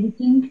currently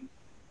editing,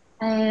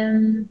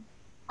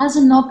 as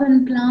an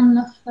open plan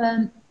of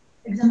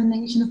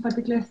examination of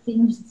particular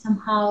themes that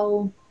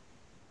somehow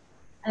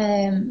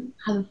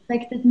have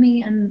affected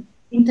me and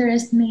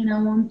interest me, and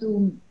I want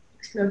to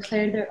explore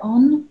further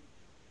on.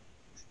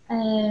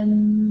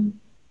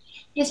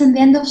 Yes, and the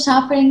End of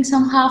Suffering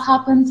somehow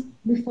happened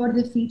before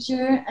the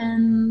feature,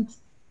 and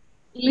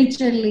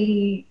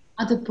literally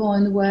at a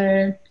point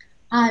where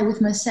I,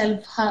 with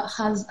myself,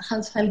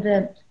 has felt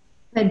the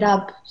fed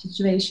up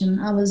situation.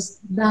 I was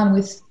done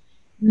with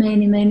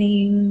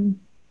many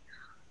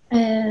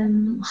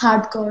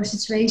hardcore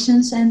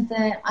situations, and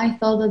I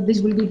thought that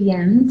this will be the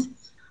end.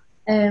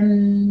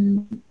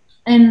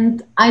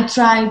 And I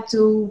tried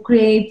to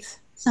create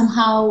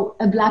somehow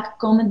a black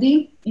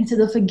comedy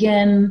instead of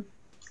again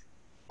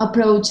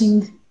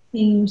approaching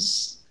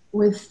themes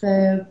with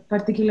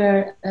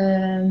particular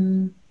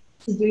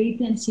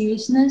severity and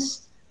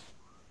seriousness.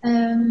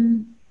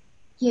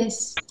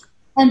 Yes,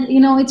 and you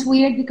know, it's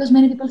weird because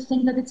many people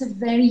think that it's a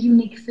very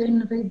unique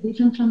film, very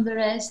different from the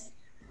rest,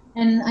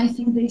 and I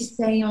think they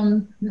stay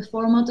on the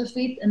format of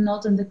it and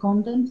not on the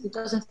content,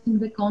 because I think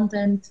the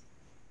content,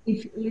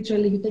 if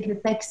literally you take the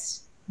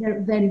texts,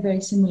 they're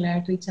very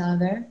similar to each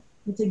other.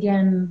 It's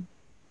again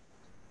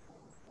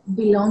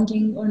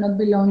belonging or not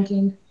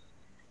belonging,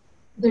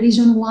 the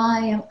reason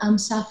why I'm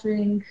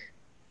suffering,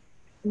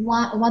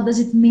 what does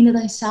it mean that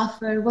I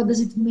suffer, what does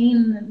it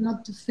mean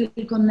not to feel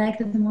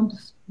connected and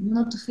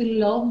not to feel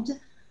loved,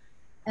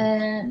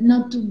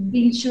 not to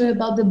be sure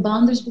about the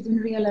boundaries between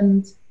real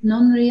and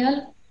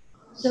non-real.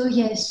 So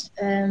yes,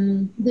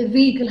 the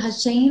vehicle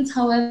has changed,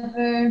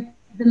 however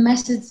the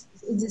message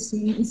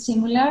is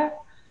similar.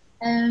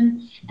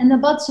 And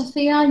about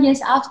Sophia,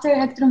 yes, after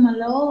Hector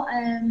Malo,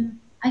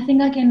 I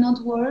think I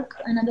cannot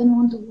work, and I don't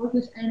want to work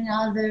with any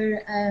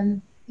other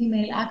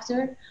female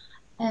actor.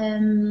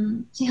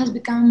 She has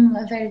become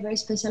a very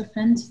special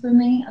friend for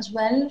me as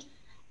well.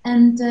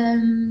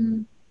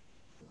 And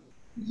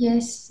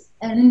yes,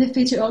 and in the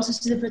feature also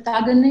she's the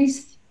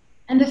protagonist.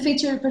 And the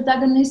feature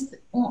protagonist,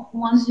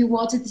 once you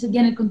watch it, is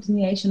again a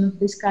continuation of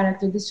this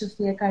character, this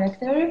Sophia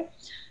character.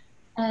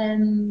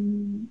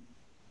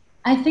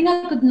 I think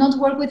I could not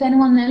work with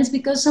anyone else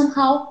because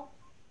somehow,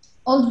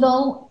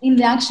 although in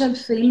the actual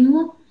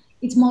film,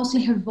 it's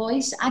mostly her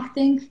voice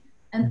acting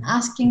and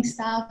asking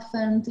stuff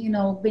and, you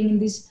know, being in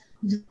this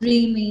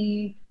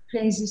dreamy,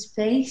 crazy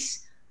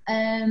space.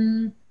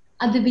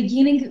 At the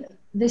beginning,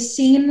 the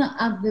scene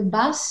at the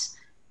bus,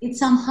 it's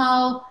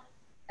somehow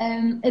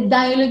a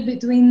dialogue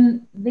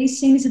between, this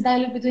scene is a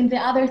dialogue between the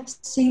other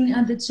scene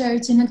at the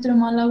church in Hector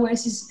Malo, where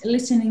she's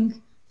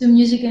listening to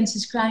music and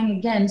she's crying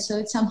again. So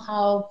it's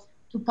somehow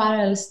two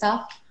parallel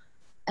stuff.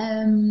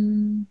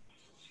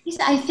 Yes,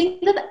 I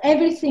think that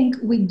everything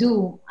we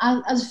do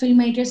as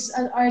filmmakers,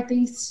 as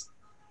artists,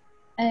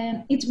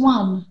 it's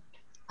one.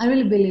 I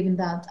really believe in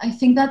that. I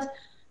think that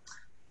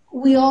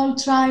we all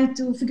try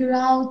to figure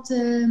out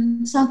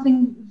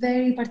something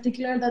very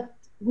particular that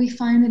we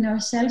find in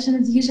ourselves, and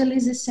it usually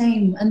is the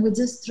same. And we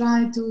just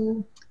try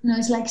to,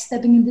 it's like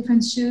stepping in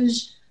different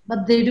shoes,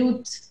 but the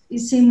route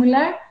is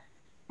similar.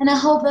 And I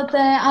hope that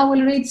I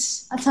will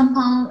reach at some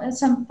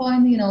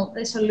point,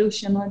 the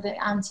solution or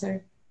the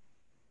answer.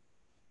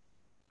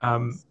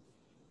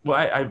 Well,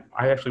 I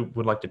actually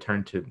would like to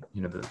turn to,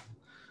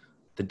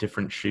 the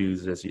different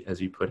shoes,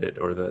 as you put it,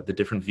 or the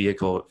different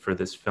vehicle for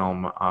this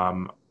film.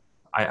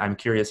 I'm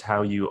curious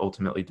how you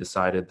ultimately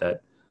decided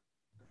that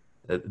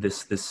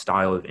this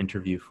style of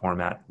interview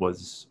format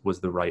was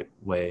the right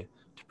way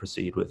to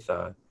proceed with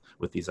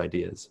these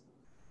ideas.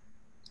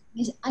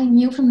 Yes, I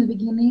knew from the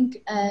beginning,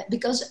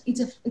 because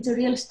it's a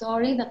real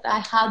story, that I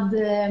had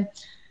a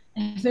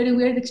very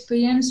weird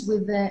experience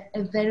with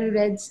a very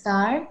red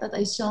star that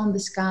I saw in the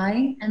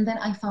sky, and then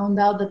I found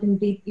out that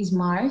indeed is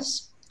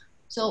Mars.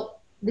 So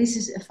this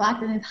is a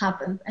fact, and it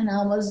happened, and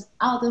I was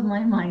out of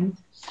my mind.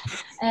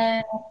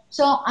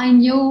 So I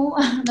knew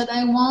that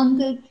I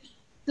wanted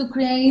to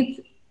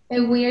create a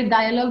weird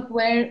dialogue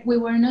where we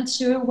were not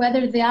sure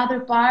whether the other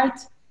part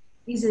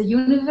is a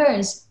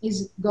universe,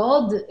 is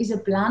God, is a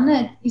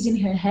planet, is in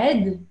her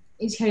head,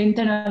 is her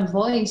internal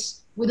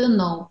voice. We don't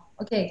know.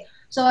 Okay,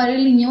 so I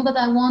really knew that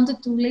I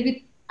wanted to leave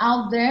it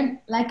out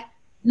there, like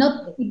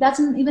it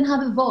doesn't even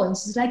have a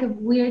voice. It's like a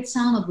weird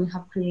sound that we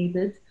have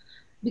created,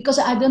 because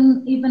I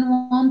don't even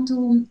want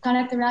to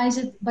characterize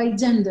it by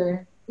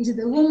gender. Is it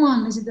a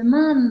woman? Is it a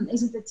man?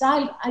 Is it a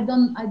child? I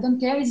don't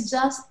care. It's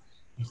just,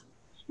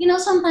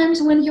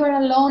 sometimes when you're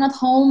alone at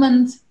home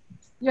and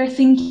you're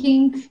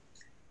thinking,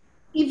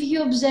 if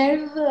you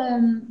observe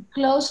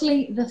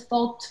closely the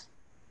thought,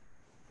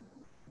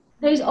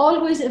 there is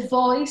always a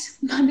voice,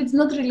 but it's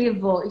not really a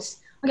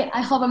voice. Okay,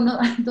 I hope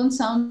I don't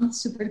sound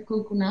super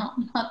cuckoo now,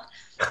 but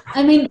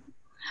I mean,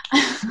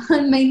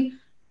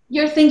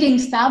 you're thinking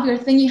stuff,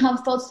 you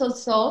have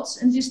thoughts,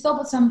 and you stop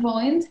at some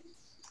point,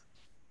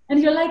 and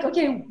you're like,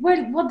 okay,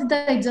 what did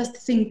I just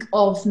think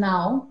of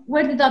now?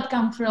 Where did that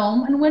come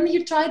from? And when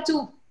you try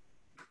to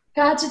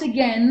catch it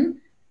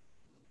again,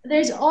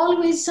 there's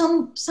always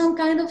some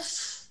kind of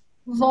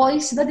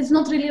voice that is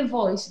not really a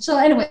voice. So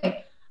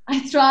anyway,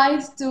 I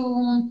tried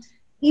to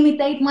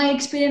imitate my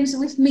experience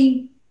with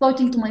me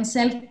talking to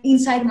myself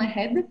inside my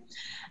head,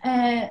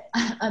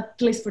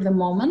 at least for the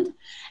moment.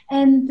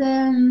 And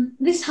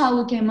this is how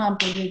we came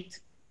up with it.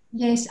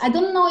 Yes, I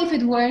don't know if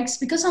it works,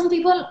 because some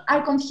people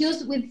are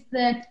confused with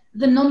the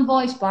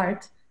non-voice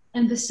part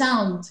and the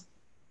sound.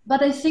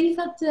 But I think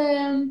that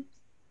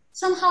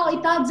somehow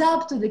it adds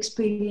up to the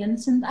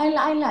experience, and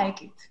I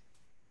like it.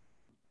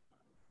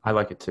 I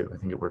like it too. I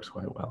think it works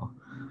quite well.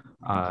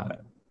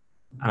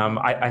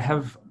 I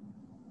have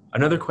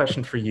another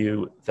question for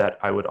you that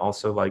I would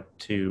also like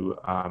to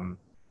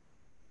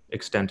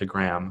extend to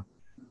Graham,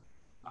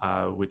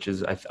 which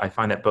is I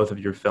find that both of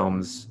your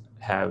films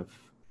have,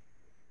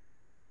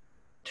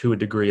 to a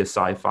degree, a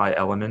sci-fi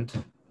element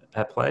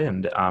at play.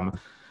 And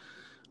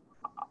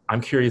I'm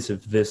curious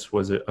if this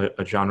was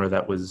a genre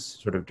that was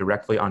sort of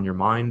directly on your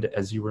mind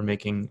as you were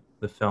making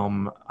the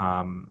film.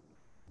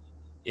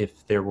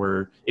 If you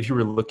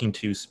were looking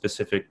to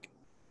specific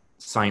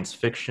science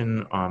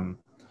fiction,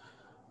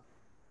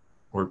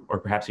 or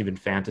perhaps even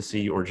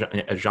fantasy, or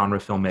genre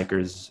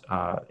filmmakers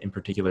in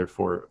particular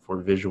for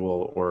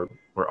visual or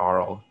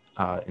oral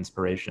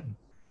inspiration.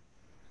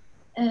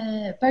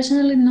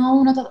 Personally,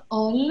 no, not at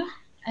all.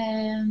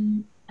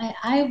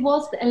 I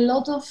watched a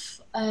lot of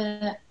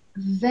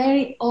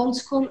very old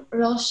school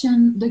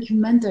Russian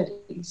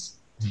documentaries.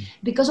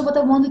 Because of what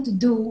I wanted to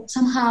do,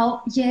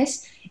 somehow,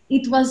 yes,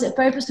 it was a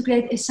purpose to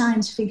create a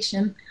science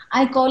fiction.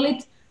 I call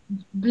it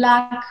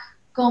black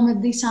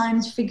comedy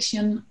science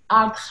fiction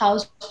art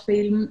house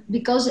film,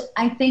 because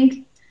I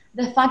think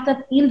the fact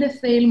that in the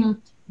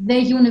film, the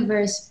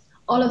universe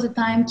all of the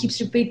time keeps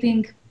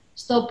repeating,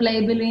 stop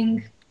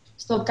labeling,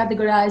 stop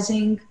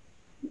categorizing,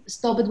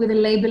 stop it with the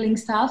labeling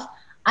stuff.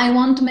 I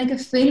want to make a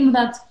film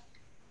that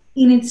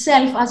in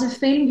itself, as a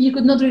film, you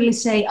could not really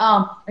say,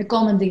 a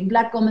comedy,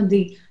 black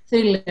comedy,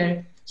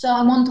 thriller. So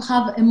I want to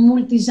have a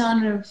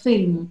multi-genre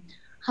film.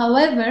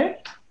 However,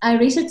 I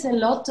researched a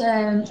lot.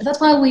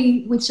 That's why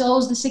we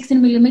chose the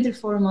 16mm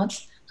format,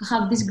 to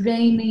have this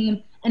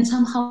grainy and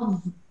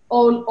somehow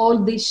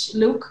oldish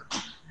look.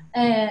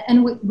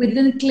 And we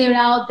didn't clear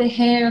out the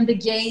hair on the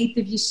gate.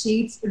 If you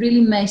see, it's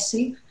really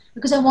messy,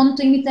 because I want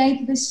to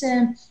imitate this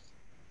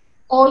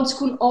old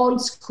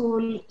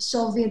school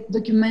Soviet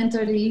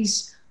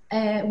documentaries,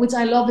 which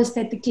I love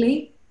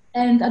aesthetically.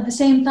 And at the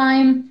same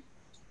time,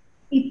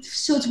 it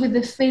suits with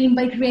the film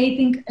by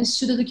creating a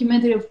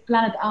pseudo-documentary of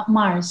planet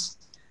Mars.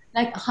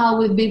 Like how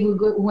we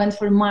went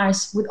for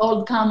Mars with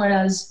old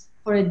cameras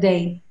for a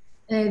day.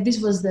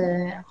 This was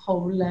the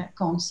whole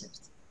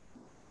concept.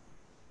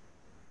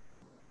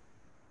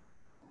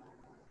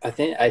 I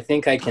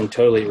think I can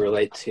totally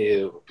relate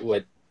to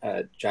what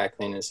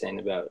Jacqueline is saying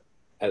about,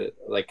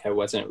 like, I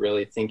wasn't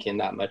really thinking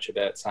that much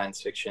about science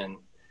fiction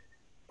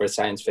or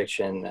science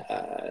fiction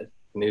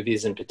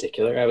movies in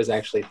particular. I was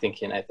actually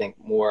thinking, I think,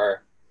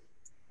 more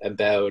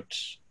about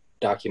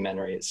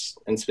documentaries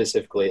and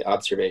specifically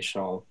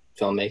observational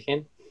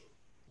filmmaking.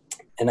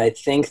 And I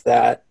think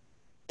that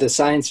the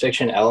science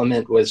fiction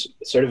element was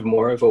sort of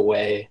more of a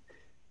way,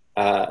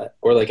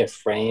 or like a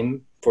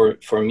frame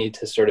for me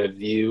to sort of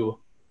view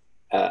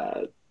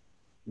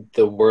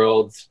the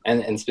world,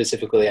 and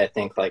specifically, I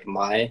think, like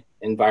my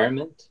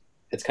environment.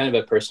 It's kind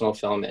of a personal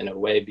film in a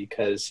way,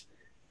 because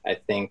I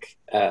think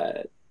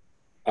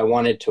I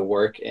wanted to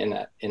work in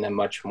a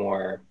much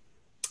more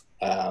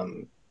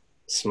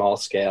small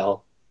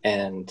scale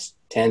and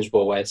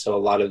tangible way. So a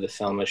lot of the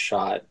film was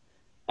shot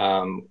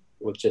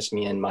with just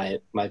me and my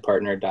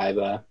partner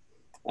Diva,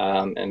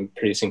 and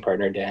producing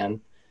partner Dan,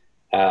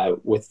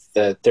 with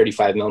the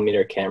 35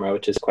 millimeter camera,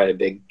 which is quite a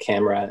big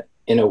camera,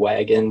 in a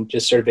wagon,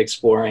 just sort of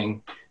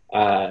exploring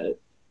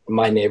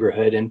my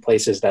neighborhood and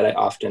places that I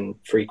often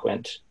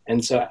frequent.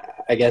 And so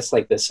I guess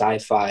like the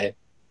sci-fi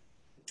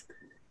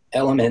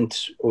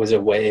element was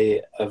a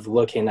way of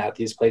looking at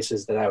these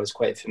places that I was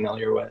quite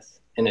familiar with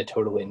in a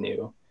totally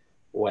new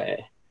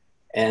way.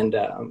 And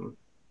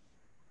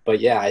but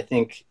yeah, I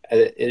think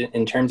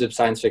in terms of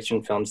science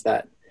fiction films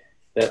that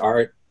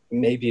are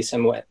maybe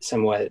somewhat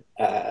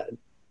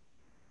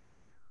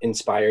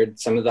inspired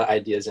some of the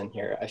ideas in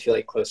here, I feel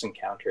like Close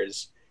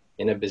Encounters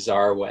in a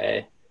bizarre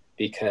way,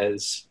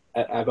 because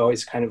I've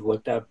always kind of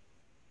looked up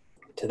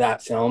to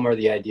that film, or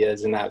the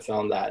ideas in that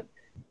film, that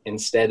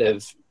instead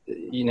of,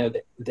 you know,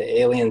 the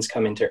aliens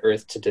coming to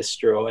Earth to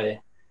destroy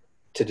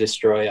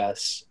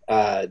us,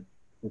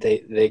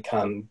 they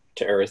come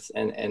to Earth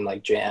and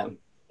like jam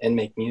and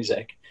make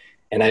music.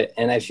 And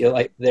I feel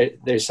like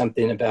there's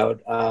something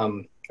about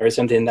or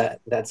something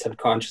that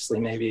subconsciously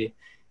maybe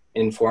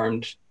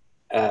informed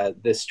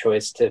this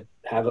choice to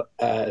have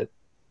a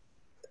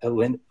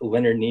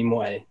Leonard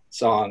Nimoy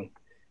song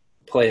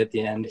play at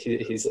the end.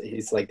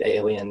 He's like the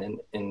alien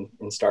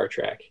in Star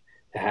Trek,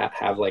 to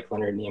have like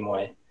Leonard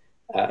Nimoy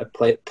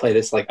play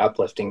this like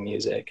uplifting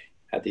music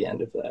at the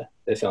end of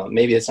the film.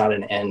 Maybe it's not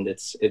an end,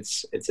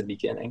 it's a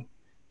beginning.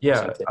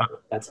 Yeah,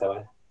 that's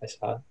how I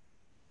saw it.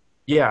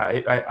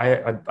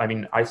 Yeah, I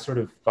mean, I sort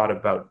of thought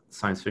about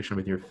science fiction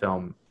with your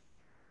film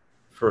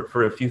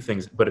for a few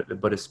things,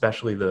 but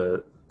especially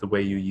the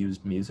way you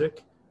used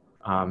music.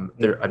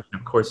 There, I mean,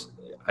 of course,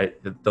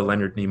 the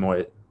Leonard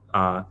Nimoy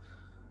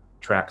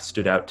track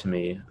stood out to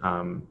me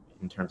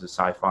in terms of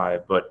sci-fi,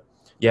 but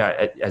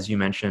yeah, as you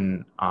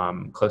mentioned,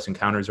 Close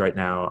Encounters right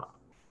now,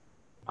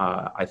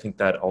 I think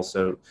that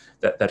also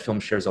that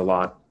film shares a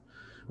lot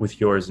with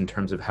yours in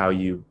terms of how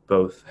you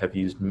both have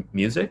used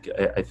music.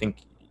 I think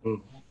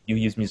you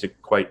use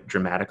music quite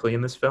dramatically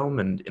in this film,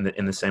 and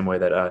in the same way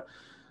that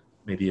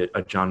maybe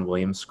a John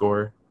Williams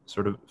score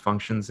sort of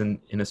functions in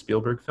a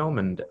Spielberg film.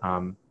 And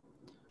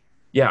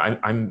yeah,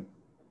 I'm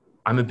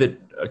a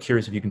bit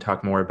curious if you can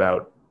talk more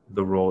about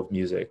the role of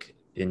music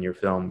in your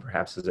film,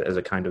 perhaps as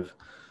a kind of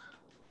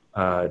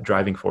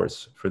driving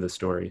force for the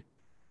story.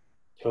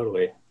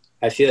 Totally.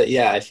 I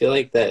feel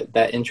like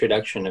that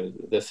introduction of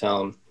the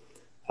film,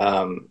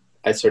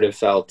 I sort of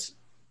felt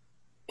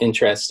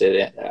interested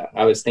in.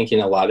 I was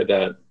thinking a lot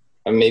about,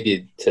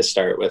 maybe to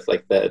start with,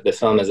 like the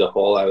film as a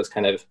whole, I was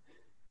kind of,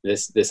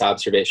 this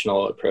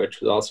observational approach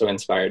was also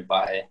inspired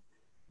by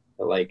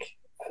like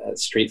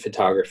street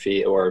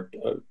photography or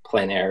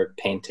plein air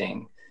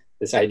painting.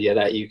 This idea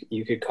that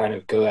you could kind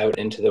of go out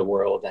into the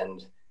world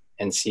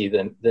and see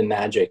the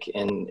magic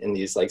in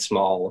these like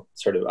small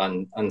sort of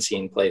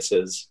unseen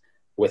places,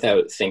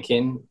 without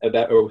thinking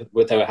about, or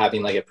without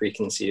having like a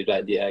preconceived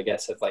idea, I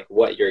guess, of like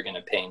what you're going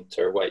to paint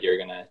or what you're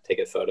going to take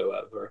a photo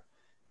of or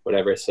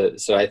whatever. So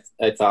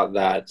I thought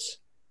that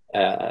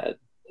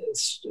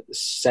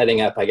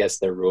setting up, I guess,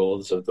 the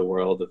rules of the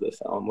world of the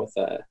film with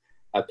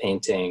a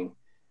painting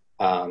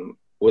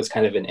was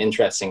kind of an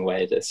interesting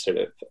way to sort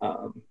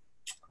of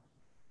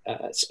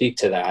speak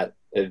to that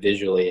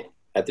visually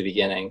at the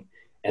beginning.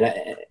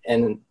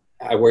 And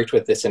I worked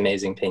with this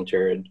amazing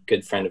painter, a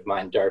good friend of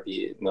mine,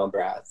 Darby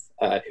Milbrath,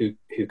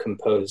 who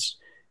composed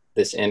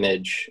this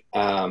image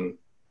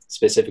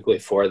specifically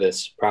for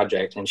this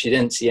project. And she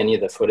didn't see any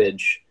of the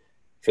footage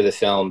for the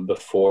film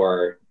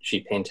before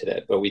she painted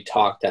it, but we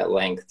talked at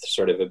length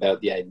sort of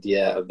about the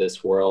idea of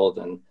this world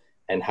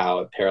and how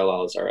it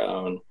parallels our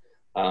own,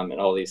 and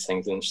all these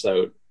things. And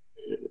so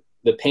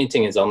the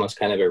painting is almost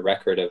kind of a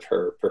record of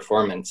her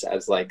performance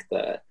as like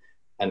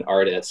an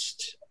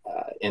artist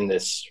in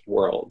this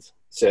world.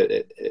 So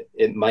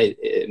it might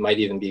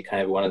even be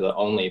kind of one of the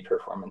only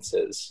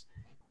performances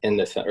in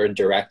the film, or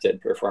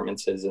directed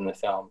performances in the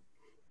film.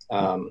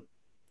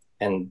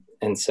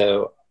 And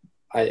so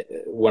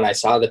when I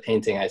saw the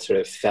painting, I sort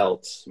of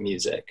felt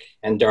music.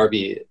 And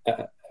Darby,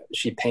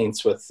 she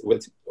paints with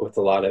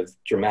a lot of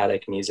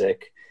dramatic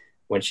music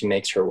when she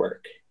makes her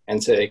work.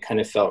 And so it kind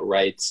of felt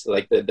right.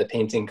 Like the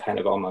painting kind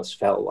of almost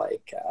felt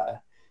like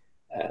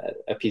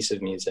a piece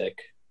of music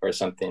or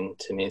something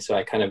to me. So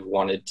I kind of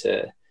wanted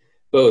to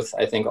both,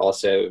 I think,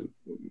 also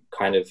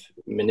kind of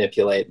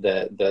manipulate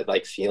the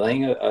like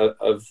feeling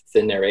of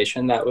the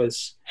narration that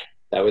was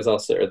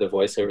also, or the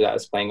voiceover that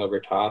was playing over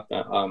top,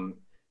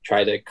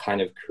 try to kind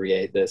of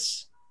create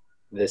this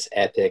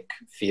epic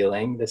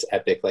feeling, this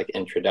epic like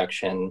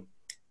introduction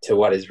to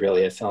what is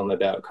really a film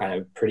about kind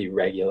of pretty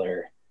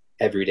regular,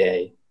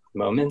 everyday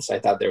moments. I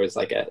thought there was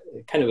like a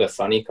kind of a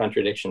funny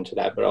contradiction to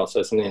that, but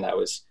also something that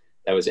was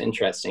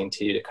interesting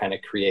to kind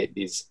of create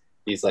these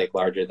like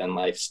larger than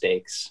life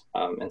stakes.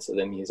 And so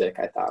the music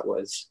I thought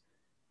was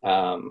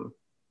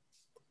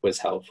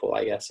helpful,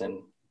 I guess,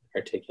 in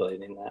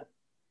articulating that.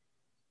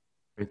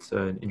 It's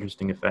an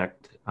interesting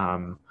effect.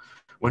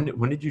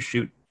 When did you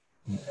shoot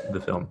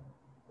the film?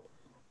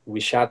 We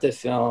shot the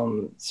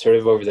film sort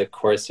of over the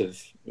course of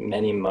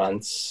many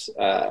months,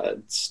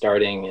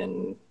 starting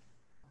in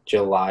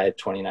July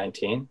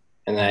 2019.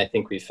 And then I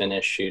think we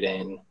finished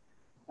shooting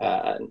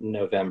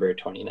November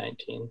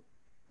 2019,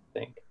 I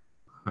think.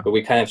 But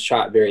we kind of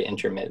shot very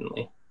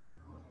intermittently.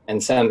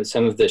 And some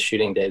of the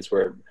shooting days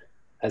were,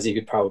 as you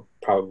could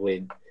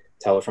probably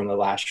tell from the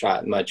last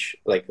shot, much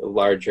like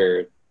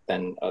larger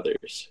than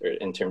others, or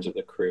in terms of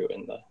the crew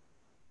and the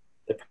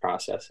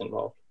process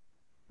involved.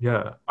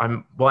 Yeah,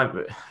 I'm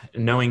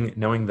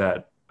knowing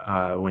that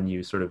when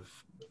you sort of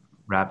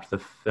wrapped the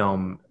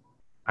film,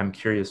 I'm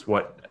curious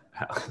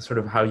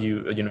how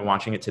you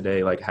watching it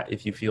today, like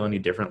if you feel any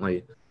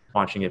differently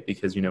watching it,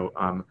 because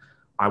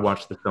I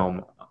watched the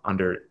film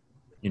under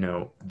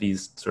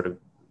these sort of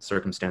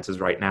circumstances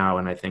right now,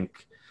 and I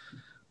think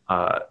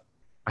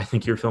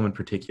your film in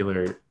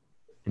particular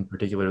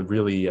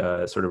really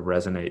sort of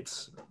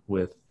resonates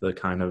with the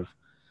kind of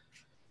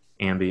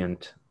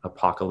ambient,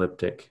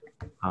 apocalyptic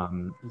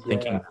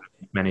thinking that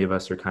many of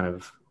us are kind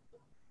of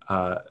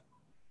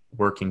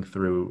working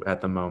through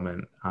at the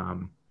moment.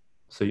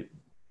 So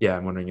yeah,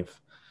 I'm wondering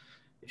if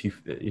you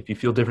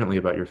feel differently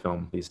about your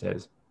film these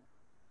days.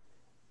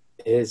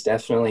 It has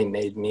definitely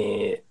made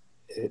me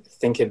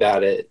think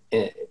about it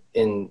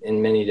in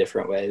many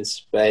different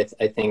ways. But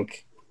I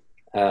think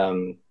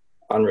on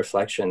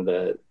reflection,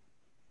 the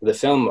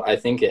film, I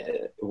think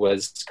it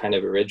was kind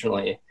of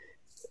originally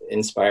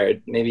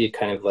inspired, maybe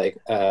kind of like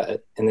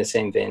in the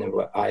same vein of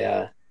what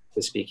Aya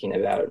was speaking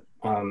about,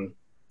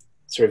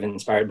 sort of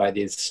inspired by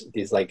these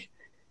like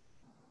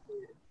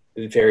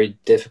very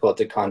difficult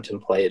to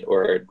contemplate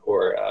or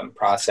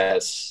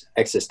process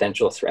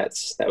existential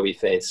threats that we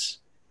face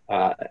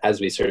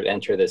as we sort of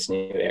enter this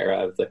new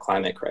era of the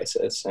climate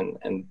crisis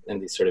and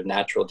these sort of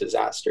natural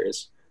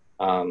disasters.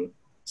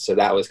 So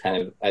that was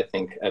kind of, I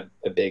think,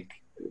 a big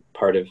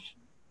part of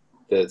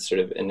the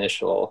sort of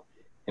initial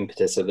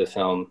impetus of the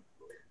film.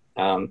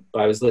 But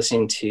I was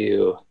listening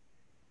to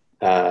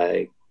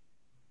Garrett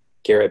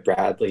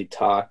Bradley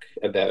talk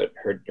about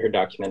her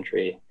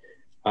documentary,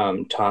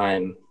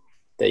 Time,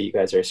 that you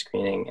guys are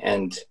screening,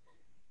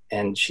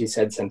 and she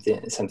said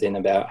something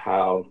about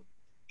how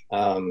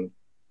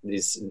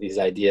these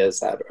ideas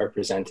that are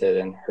presented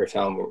in her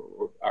film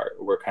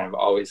were kind of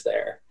always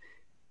there,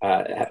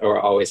 or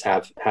always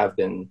have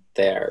been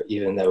there,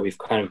 even though we've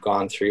kind of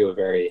gone through a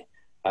very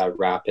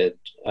rapid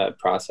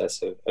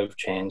process of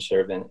change,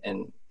 sort of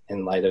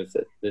in light of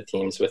the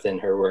themes within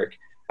her work.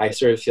 I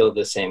sort of feel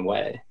the same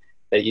way,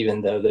 that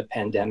even though the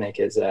pandemic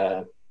is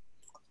a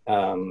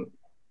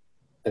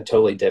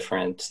totally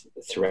different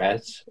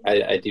threat,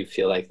 I do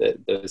feel like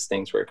that those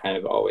things were kind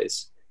of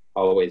always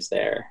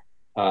there,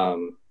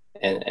 and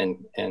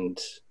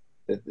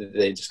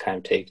they just kind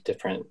of take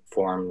different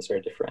forms or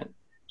different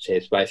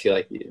shapes. But I feel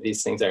like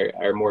these things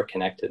are more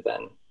connected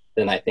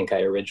than I think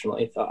I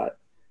originally thought.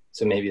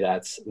 So maybe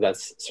that's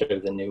sort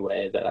of the new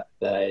way that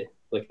I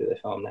look at the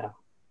film now.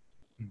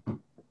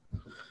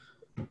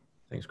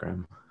 Thanks,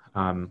 Graham.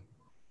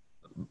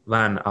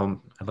 Lan,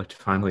 I'd like to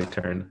finally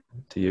turn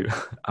to you.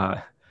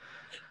 I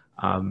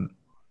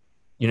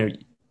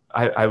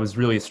was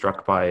really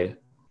struck by,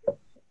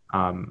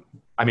 I'm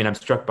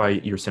struck by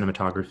your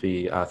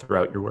cinematography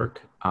throughout your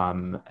work,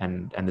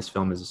 and this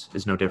film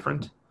is no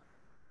different.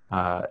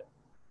 How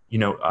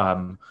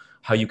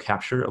you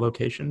capture a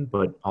location,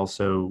 but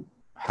also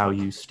how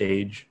you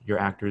stage your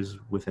actors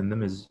within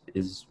them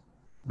is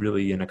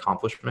really an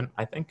accomplishment,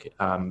 I think.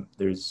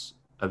 There's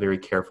a very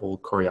careful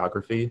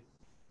choreography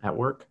at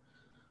work.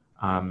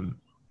 And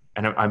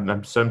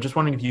I'm just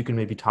wondering if you can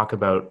maybe talk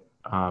about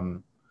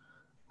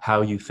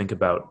how you think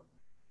about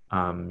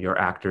your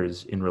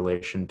actors in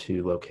relation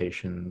to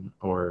location,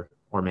 or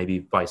maybe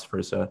vice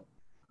versa.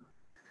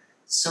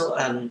 So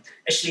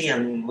actually,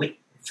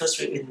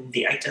 first with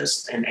the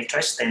actors and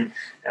actress, then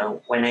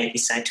when I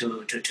decide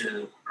to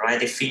write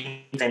the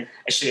film, then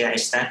actually I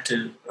start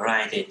to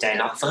write the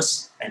dialogue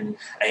first, and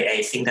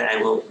I think that I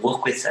will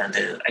work with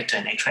the actor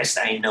and actress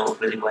I know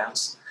really well.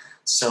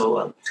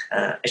 So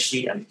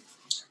actually,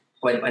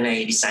 when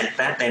I decide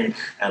that, then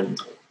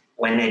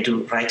when I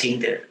do writing,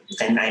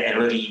 then I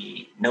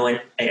really know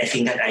it. I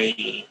think that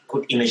I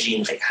could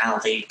imagine like how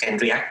they can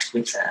react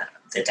with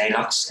the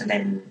dialogues and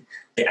then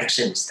the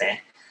actions there.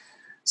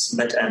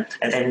 But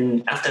and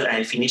then after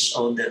I finish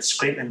all the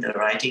script and the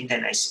writing,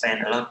 then I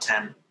spend a lot of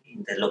time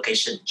in the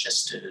location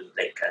just to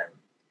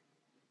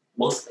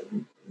both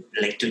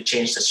to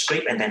change the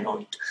script and then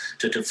on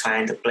to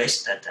find the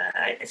place that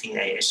I think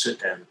I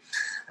should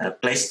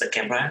place the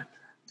camera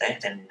there.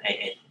 Then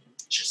I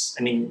just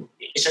I mean,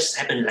 it just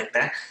happened like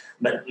that.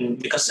 But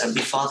because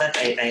before that,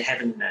 I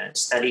haven't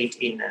studied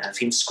in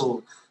film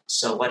school.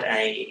 So what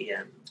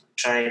I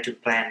try to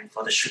plan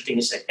for the shooting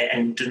is,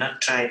 and do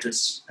not try to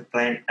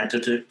plan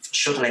to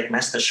shoot like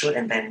master shoot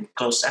and then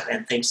close up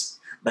and things.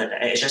 But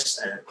I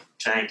just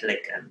tried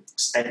like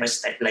step by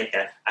step, like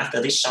after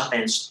this shot,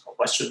 and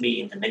what should be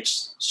in the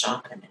next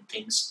shot, and then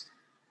things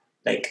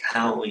like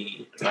how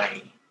we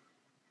write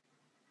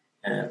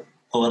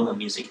poem or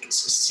music. It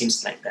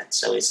seems like that.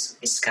 So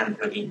it's come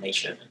really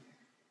nature.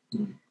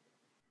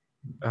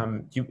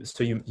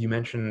 You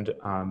mentioned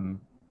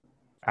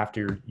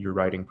after your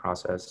writing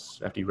process,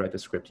 after you write the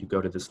script, you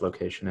go to this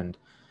location,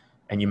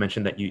 and you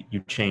mentioned that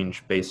you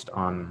change based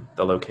on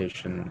the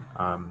location.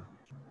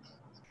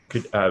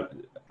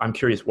 I'm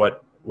curious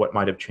what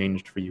might have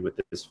changed for you with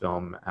this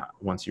film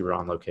once you were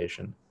on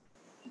location.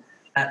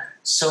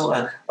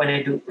 So when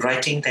I do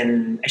writing,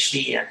 then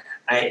actually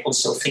I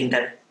also think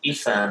that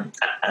if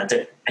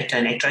the actor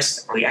and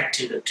actress react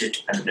to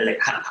like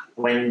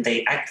when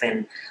they act,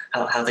 then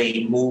how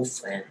they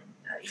move, and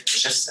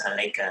it's just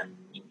like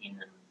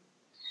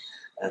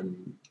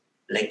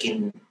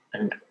in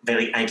a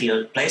very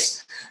ideal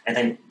place. And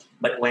then,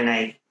 but when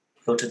I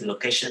go to the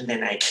location,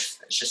 then I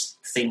just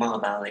think more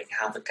about like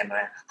how the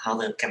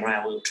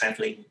camera will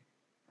traveling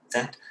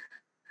that.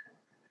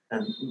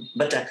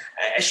 But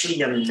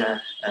actually,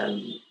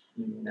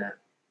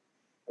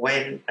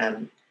 when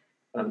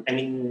I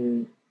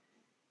mean,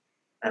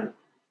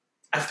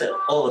 after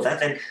all of that,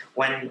 then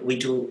when we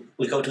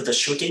go to the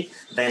shooting,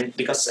 then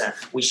because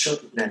we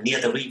shoot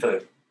near the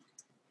river,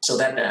 so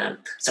that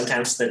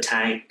sometimes the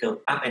tide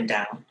go up and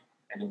down,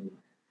 and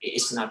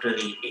it's not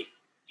really.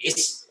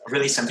 It's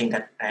really something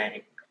that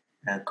I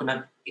could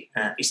not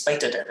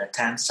expected at the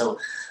time. So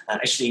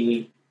actually,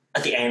 we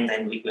at the end,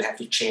 then we have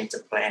to change the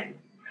plan.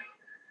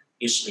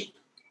 Usually,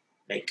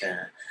 like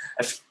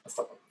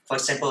for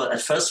example,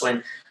 at first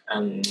when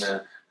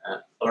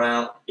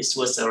it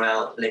was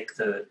around like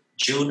the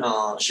June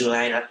or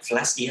July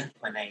last year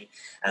when I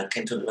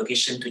came to the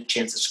location to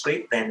change the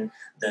script, then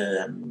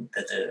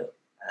the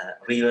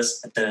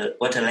rivers, the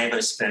water level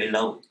is very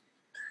low.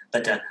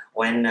 But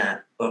when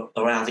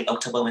around the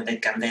October when they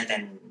come there,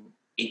 then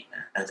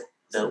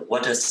the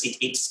water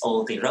eats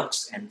all the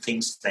rocks and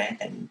things there.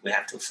 Then we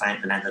have to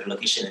find another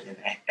location, and then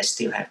I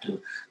still have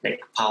to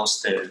like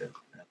pause the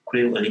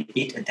crew a little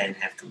bit, and then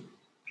have to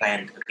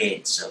plan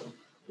again. So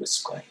it was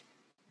quite.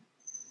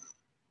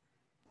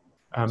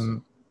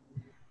 On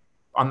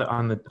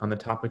the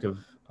topic of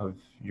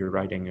your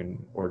writing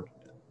and or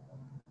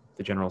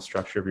the general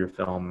structure of your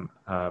film,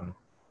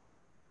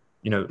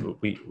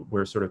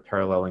 we're sort of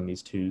paralleling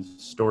these two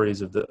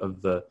stories of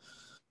the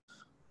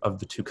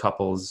two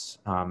couples,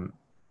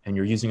 and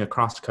you're using a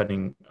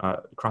cross-cutting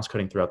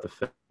throughout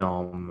the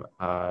film,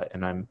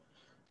 and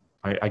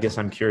I guess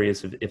I'm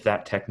curious if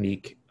that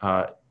technique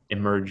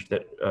emerged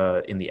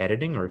in the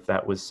editing, or if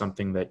that was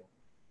something that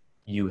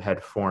you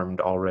had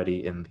formed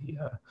already in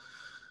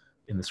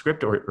the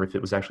script, or if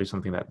it was actually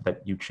something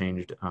that you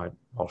changed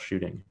while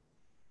shooting.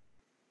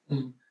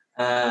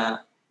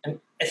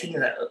 I think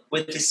that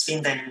with this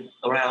film, then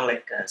around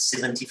like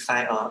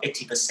 75 or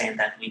 80%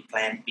 that we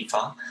planned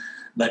before.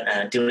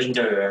 But during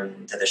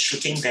the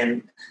shooting,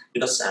 then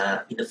because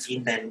in the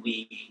film, then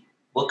we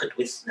worked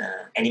with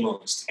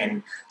animals,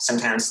 and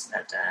sometimes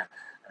that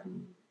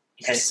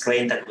it has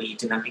rained that we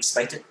did not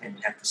expect it, and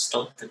we have to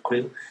stop the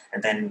crew,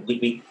 and then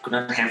we could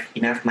not have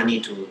enough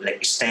money to like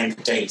extend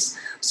the days,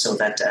 so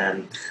that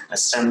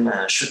some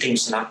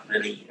shootings not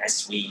really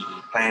as we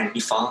planned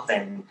before.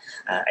 Then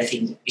I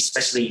think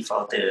especially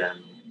for the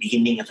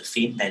beginning of the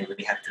film, then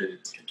we have to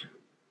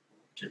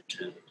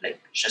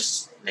like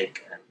just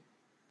like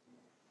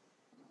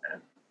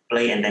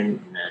play, and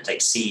then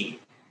like see.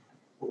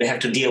 We have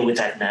to deal with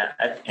that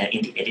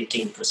in the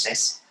editing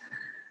process.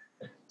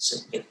 So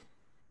yeah.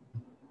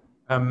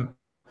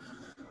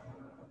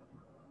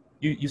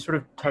 You sort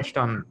of touched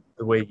on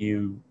the way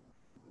you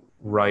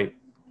write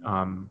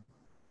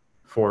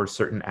for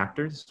certain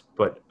actors,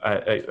 but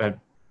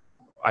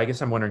I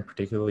guess I'm wondering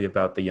particularly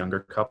about the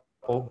younger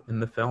couple in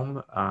the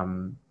film,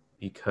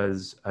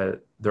 because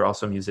they're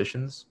also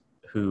musicians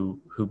who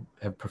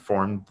have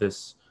performed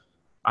this.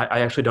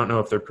 I actually don't know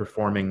if they're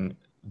performing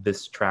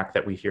this track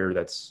that we hear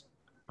that's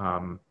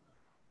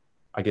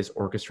I guess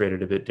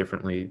orchestrated a bit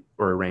differently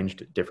or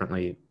arranged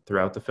differently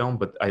throughout the film,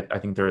 but I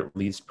think they're at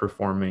least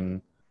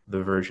performing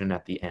the version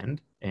at the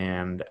end.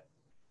 And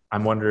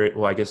I'm wondering,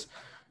 well, I guess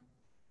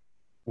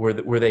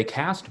were they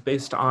cast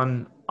based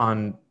on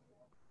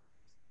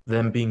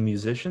them being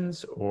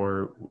musicians,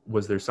 or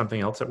was there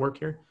something else at work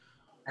here?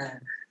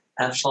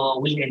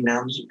 For Win and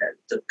Naomi,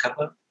 the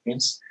couple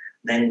names,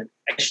 then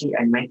actually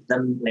I met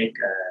them like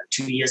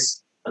 2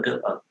 years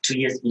ago, 2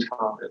 years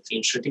before the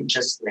film shooting,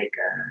 just like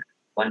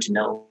want to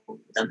know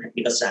them,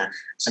 because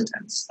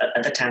sometimes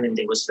at the time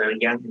they was very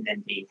young, and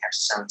then they have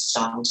some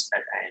songs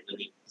that I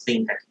really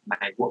think that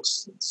might work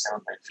in some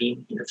of my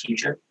film in the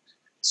future.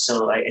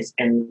 So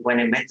and when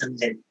I met them,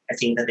 then I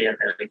think that they are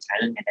very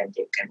talented, and then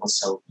they can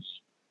also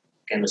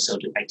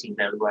do acting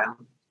very well.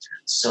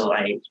 So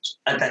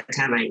at that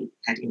time I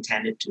had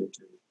intended to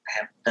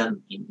have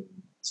them in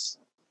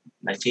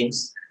my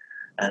films.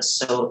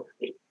 So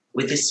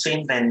with this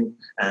film, then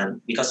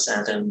because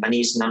the money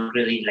is not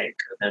really like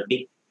a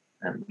big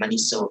money,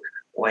 so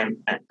when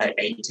I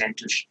intend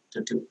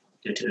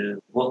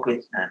to work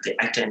with the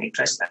actor and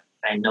actress that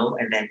I know,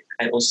 and then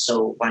I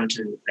also want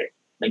to like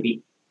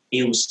maybe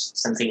use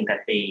something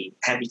that they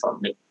had before,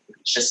 maybe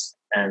just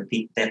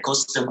their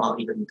costume or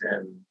even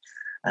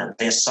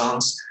their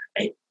songs,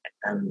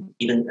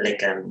 even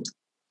like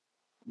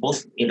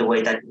both in the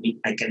way that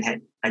I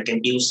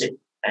can use it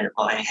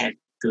or I have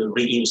to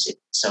reuse it.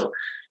 So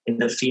in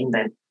the film,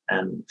 then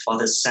for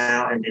the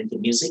sound and then the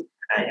music,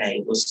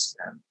 I was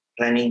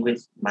planning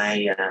with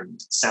my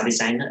sound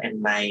designer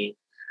and my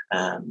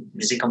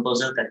music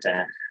composer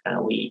that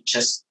we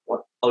just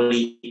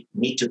only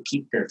need to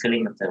keep the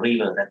feeling of the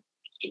river, that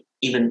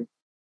even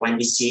when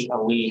we see it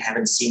or we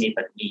haven't seen it,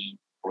 but we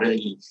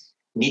really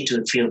need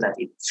to feel that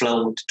it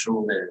flowed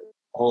through the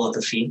whole of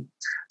the film.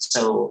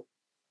 So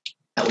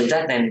with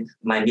that, then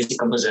my music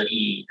composer,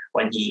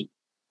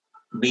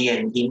 me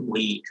and him,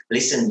 we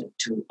listened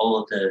to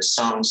all the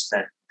songs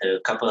that the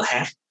couple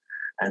have,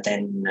 and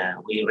then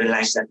we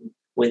realized that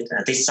with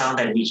this song,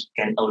 that we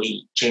can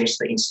only change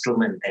the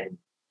instrument, and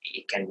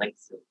it can make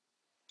the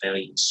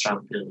very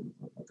strong feeling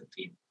of the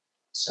film.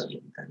 So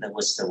that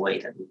was the way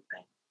that we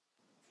played.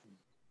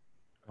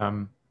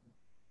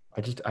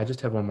 I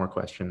just have one more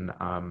question,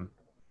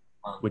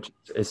 which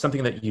is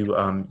something that you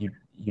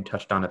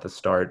touched on at the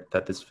start,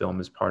 that this film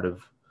is part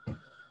of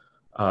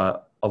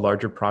a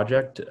larger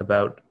project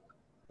about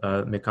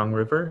Mekong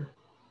River.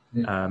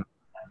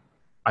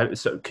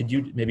 So could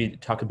you maybe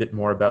talk a bit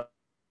more about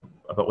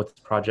what this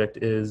project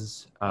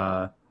is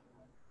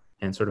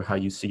and sort of how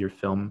you see your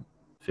film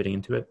fitting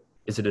into it?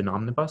 Is it an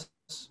omnibus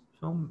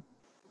film?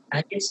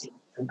 I guess it's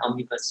an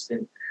omnibus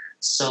film.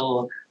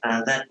 So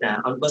that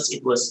omnibus,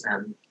 it was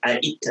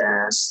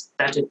it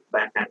started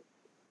back at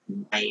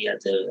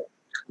the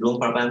Luang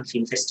Prabang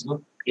Film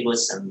Festival. It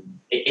was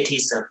it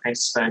is a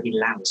festival in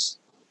Laos.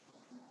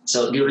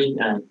 So during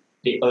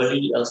the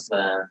early of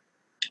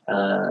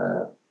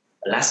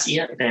last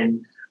year,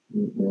 then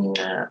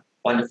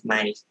one of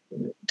my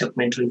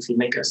documentary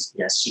filmmakers,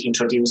 she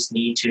introduced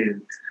me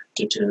to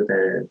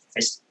the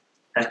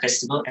that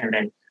festival, and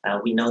then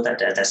we know that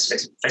that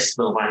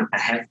festival one I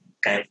have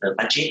kind of a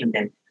budget, and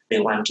then they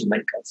want to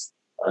make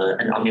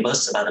an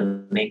omnibus about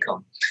the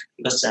Mekong,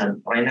 because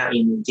right now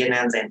in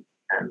Vietnam, then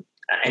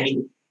I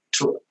mean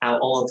throughout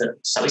all the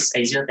Southeast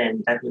Asia,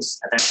 then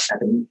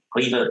the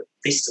river.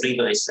 This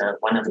river is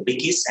one of the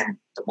biggest and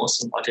the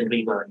most important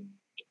river in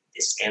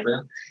this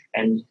area,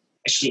 and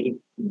actually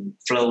it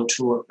flows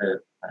through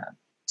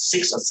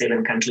 6 or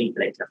 7 countries,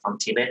 like from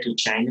Tibet to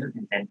China,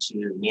 and then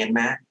to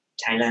Myanmar,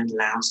 Thailand,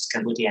 Laos,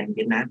 Cambodia, and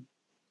Vietnam.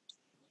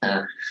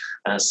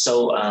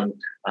 So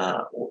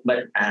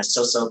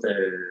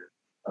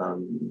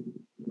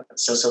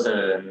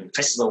the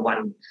festival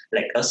one,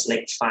 like us,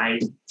 like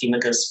 5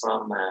 filmmakers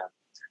from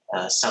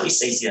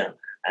Southeast Asia,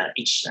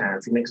 each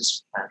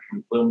filmmakers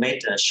will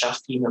make a short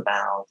film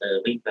about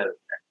the river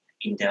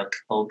in their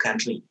whole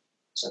country.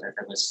 So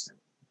that was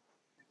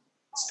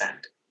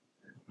start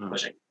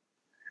project.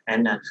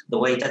 And the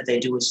way that they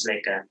do is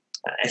like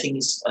I think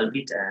it's a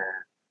bit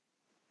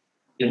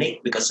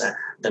unique, because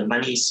the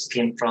money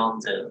came from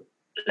the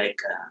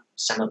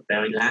some of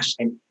very large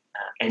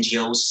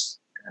NGOs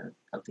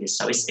of the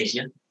Southeast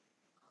Asia.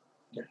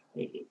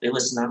 It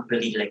was not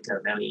really like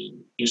a very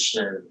huge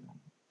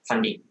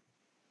funding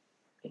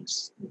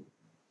things.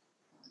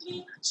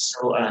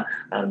 So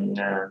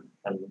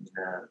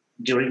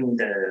during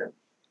the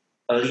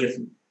early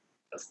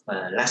of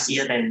last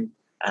year, then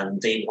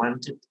they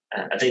wanted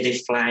they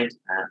fly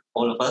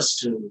all of us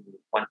to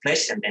one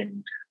place, and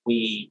then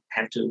we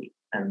have to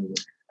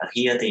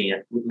hear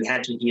the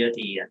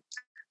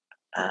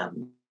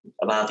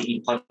about the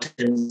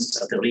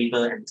importance of the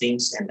river and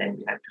things, and then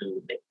we have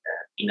to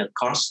in a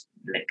course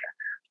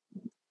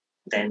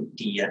then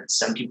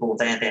some people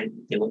there,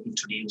 then they will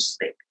introduce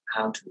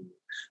how to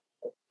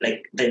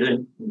they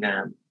don't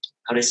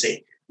how to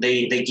say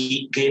they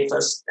gave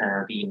us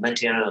the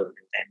material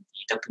and then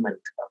the document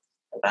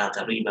about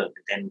the river,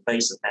 and then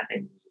based on that,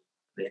 then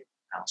we read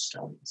our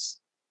stories.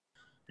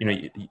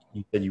 You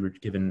said you were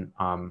given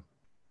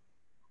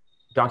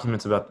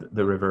documents about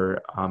the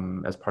river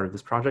as part of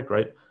this project,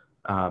 right?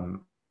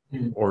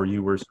 Or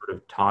you were sort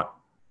of taught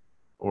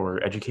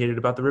or educated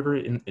about the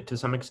river to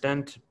some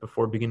extent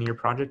before beginning your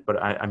project.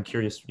 But I'm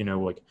curious,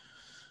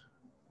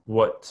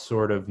 what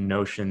sort of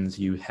notions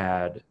you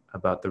had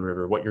about the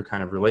river, what your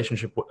kind of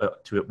relationship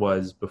to it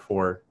was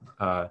before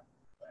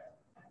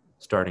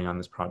starting on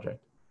this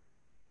project.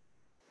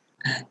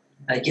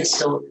 I guess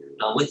so.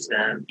 With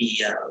the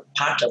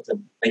part of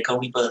the Mekong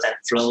River that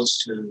flows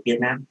to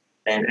Vietnam,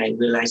 then I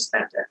realized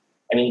that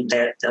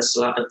there's a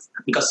lot of,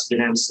 because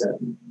Vietnam's a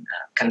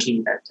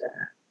country that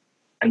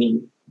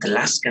the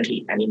last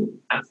country.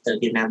 After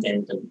Vietnam,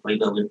 then the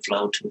river will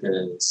flow to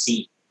the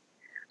sea.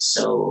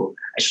 So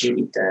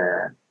actually,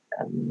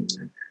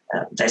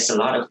 there's a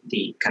lot of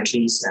the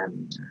countries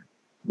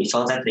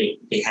before that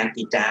they have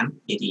the dam,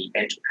 the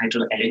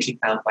hydroelectric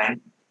power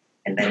plant,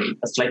 and then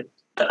it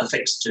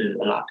affects to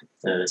a lot of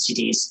the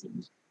cities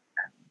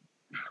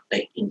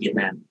like in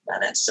Vietnam.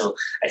 So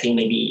I think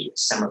maybe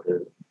some of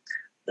the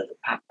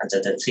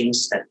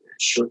things that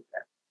should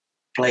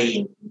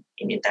play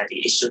in that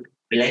it should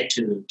relate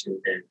to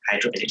the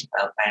hydroelectric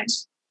power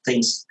plants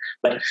things.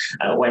 But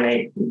when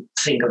I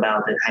think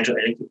about the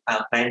hydroelectric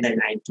power plant,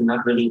 then I do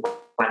not really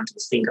want to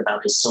think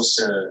about the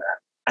social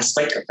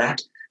aspect of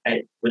that.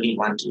 I really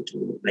want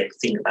to like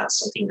think about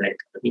something like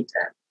a bit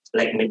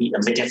like maybe a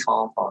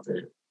metaphor for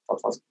the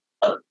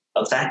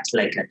of that,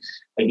 like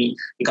maybe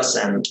because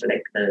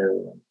like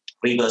the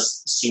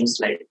rivers seems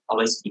like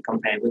always be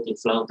compared with the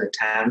flow of the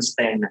times.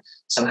 Then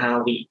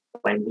somehow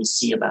when we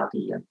see about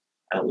the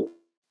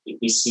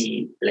we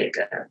see like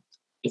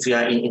if we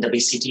are in the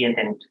big city and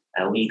then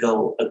we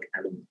go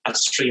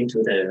upstream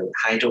to the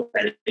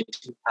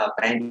hydroelectric power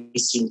plant,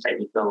 it seems like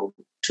we go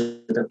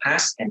to the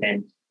past, and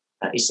then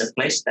it's a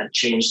place that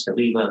changed the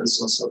river.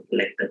 It's also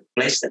like the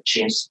place that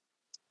changed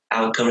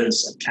our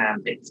currents of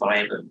time like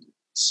forever.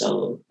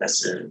 So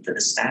that's the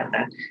start of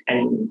that.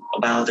 And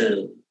about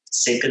the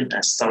second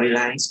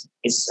storylines,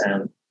 it's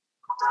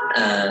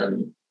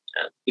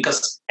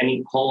because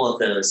any whole of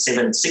the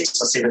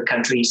 6 or 7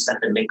 countries that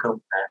the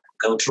Mekong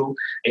go through,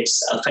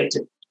 it's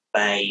affected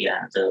by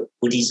the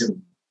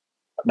Buddhism,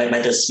 by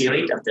the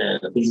spirit of the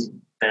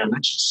Buddhism very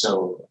much.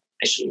 So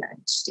actually, I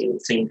still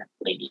think that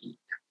maybe it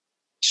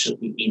should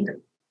be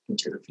into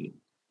the film.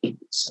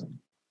 So,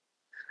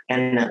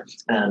 and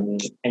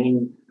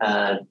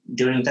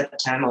during that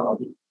time,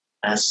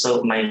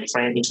 so my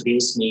friend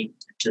introduced me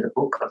to the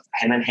book of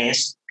Hermann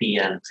Hesse, the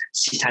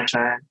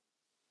Siddhartha.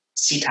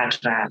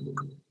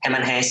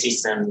 Hermann Hesse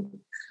is a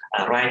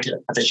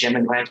writer, the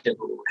German writer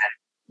who had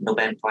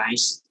Nobel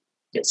Prize.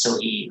 So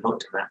he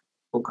wrote a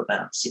book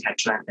about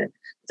Siddhartha.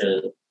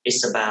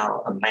 It's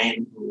about a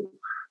man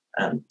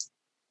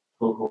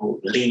who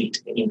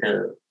lived in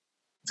the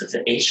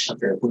age of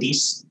the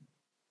Buddhists,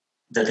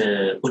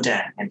 the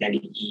Buddha, and then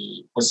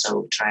he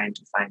also trying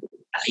to find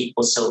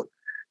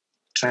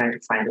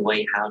a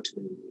way how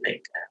to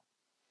like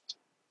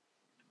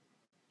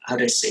how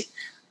do I say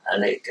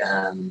like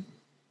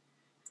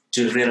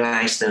to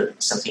realize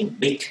something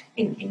big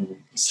in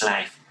his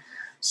life.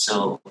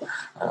 So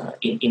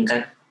in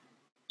that,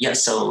 yeah.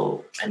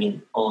 So I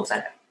mean, all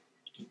that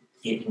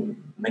it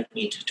made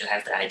me to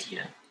have the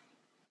idea.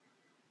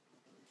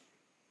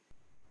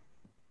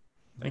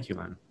 Thank you,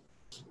 Len.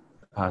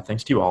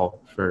 Thanks to you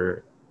all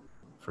for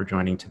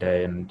joining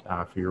today and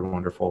for your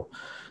wonderful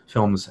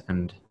films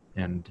and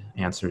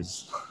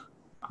answers.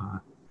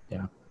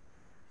 Yeah.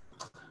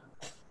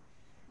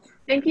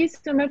 Thank you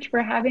so much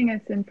for having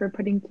us and for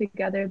putting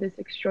together this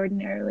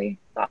extraordinarily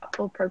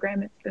thoughtful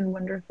program. It's been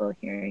wonderful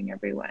hearing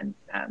everyone's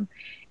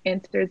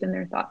answers and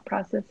their thought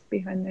process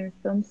behind their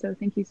films. So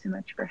thank you so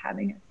much for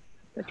having us.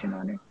 It's such an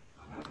honor.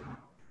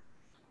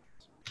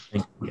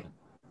 Thank you.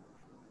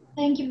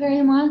 Thank you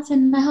very much,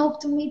 and I hope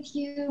to meet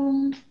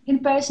you in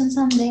person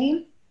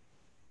someday.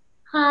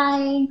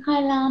 Hi,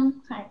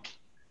 Lam. Hi.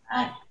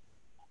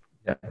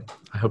 Yeah,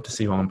 I hope to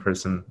see you all in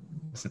person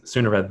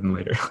sooner rather than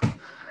later.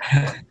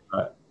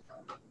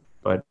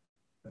 But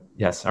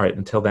yes, all right.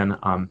 Until then,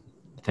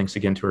 thanks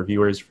again to our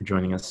viewers for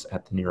joining us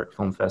at the New York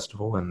Film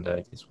Festival, and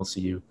I guess we'll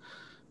see you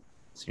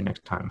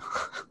next time.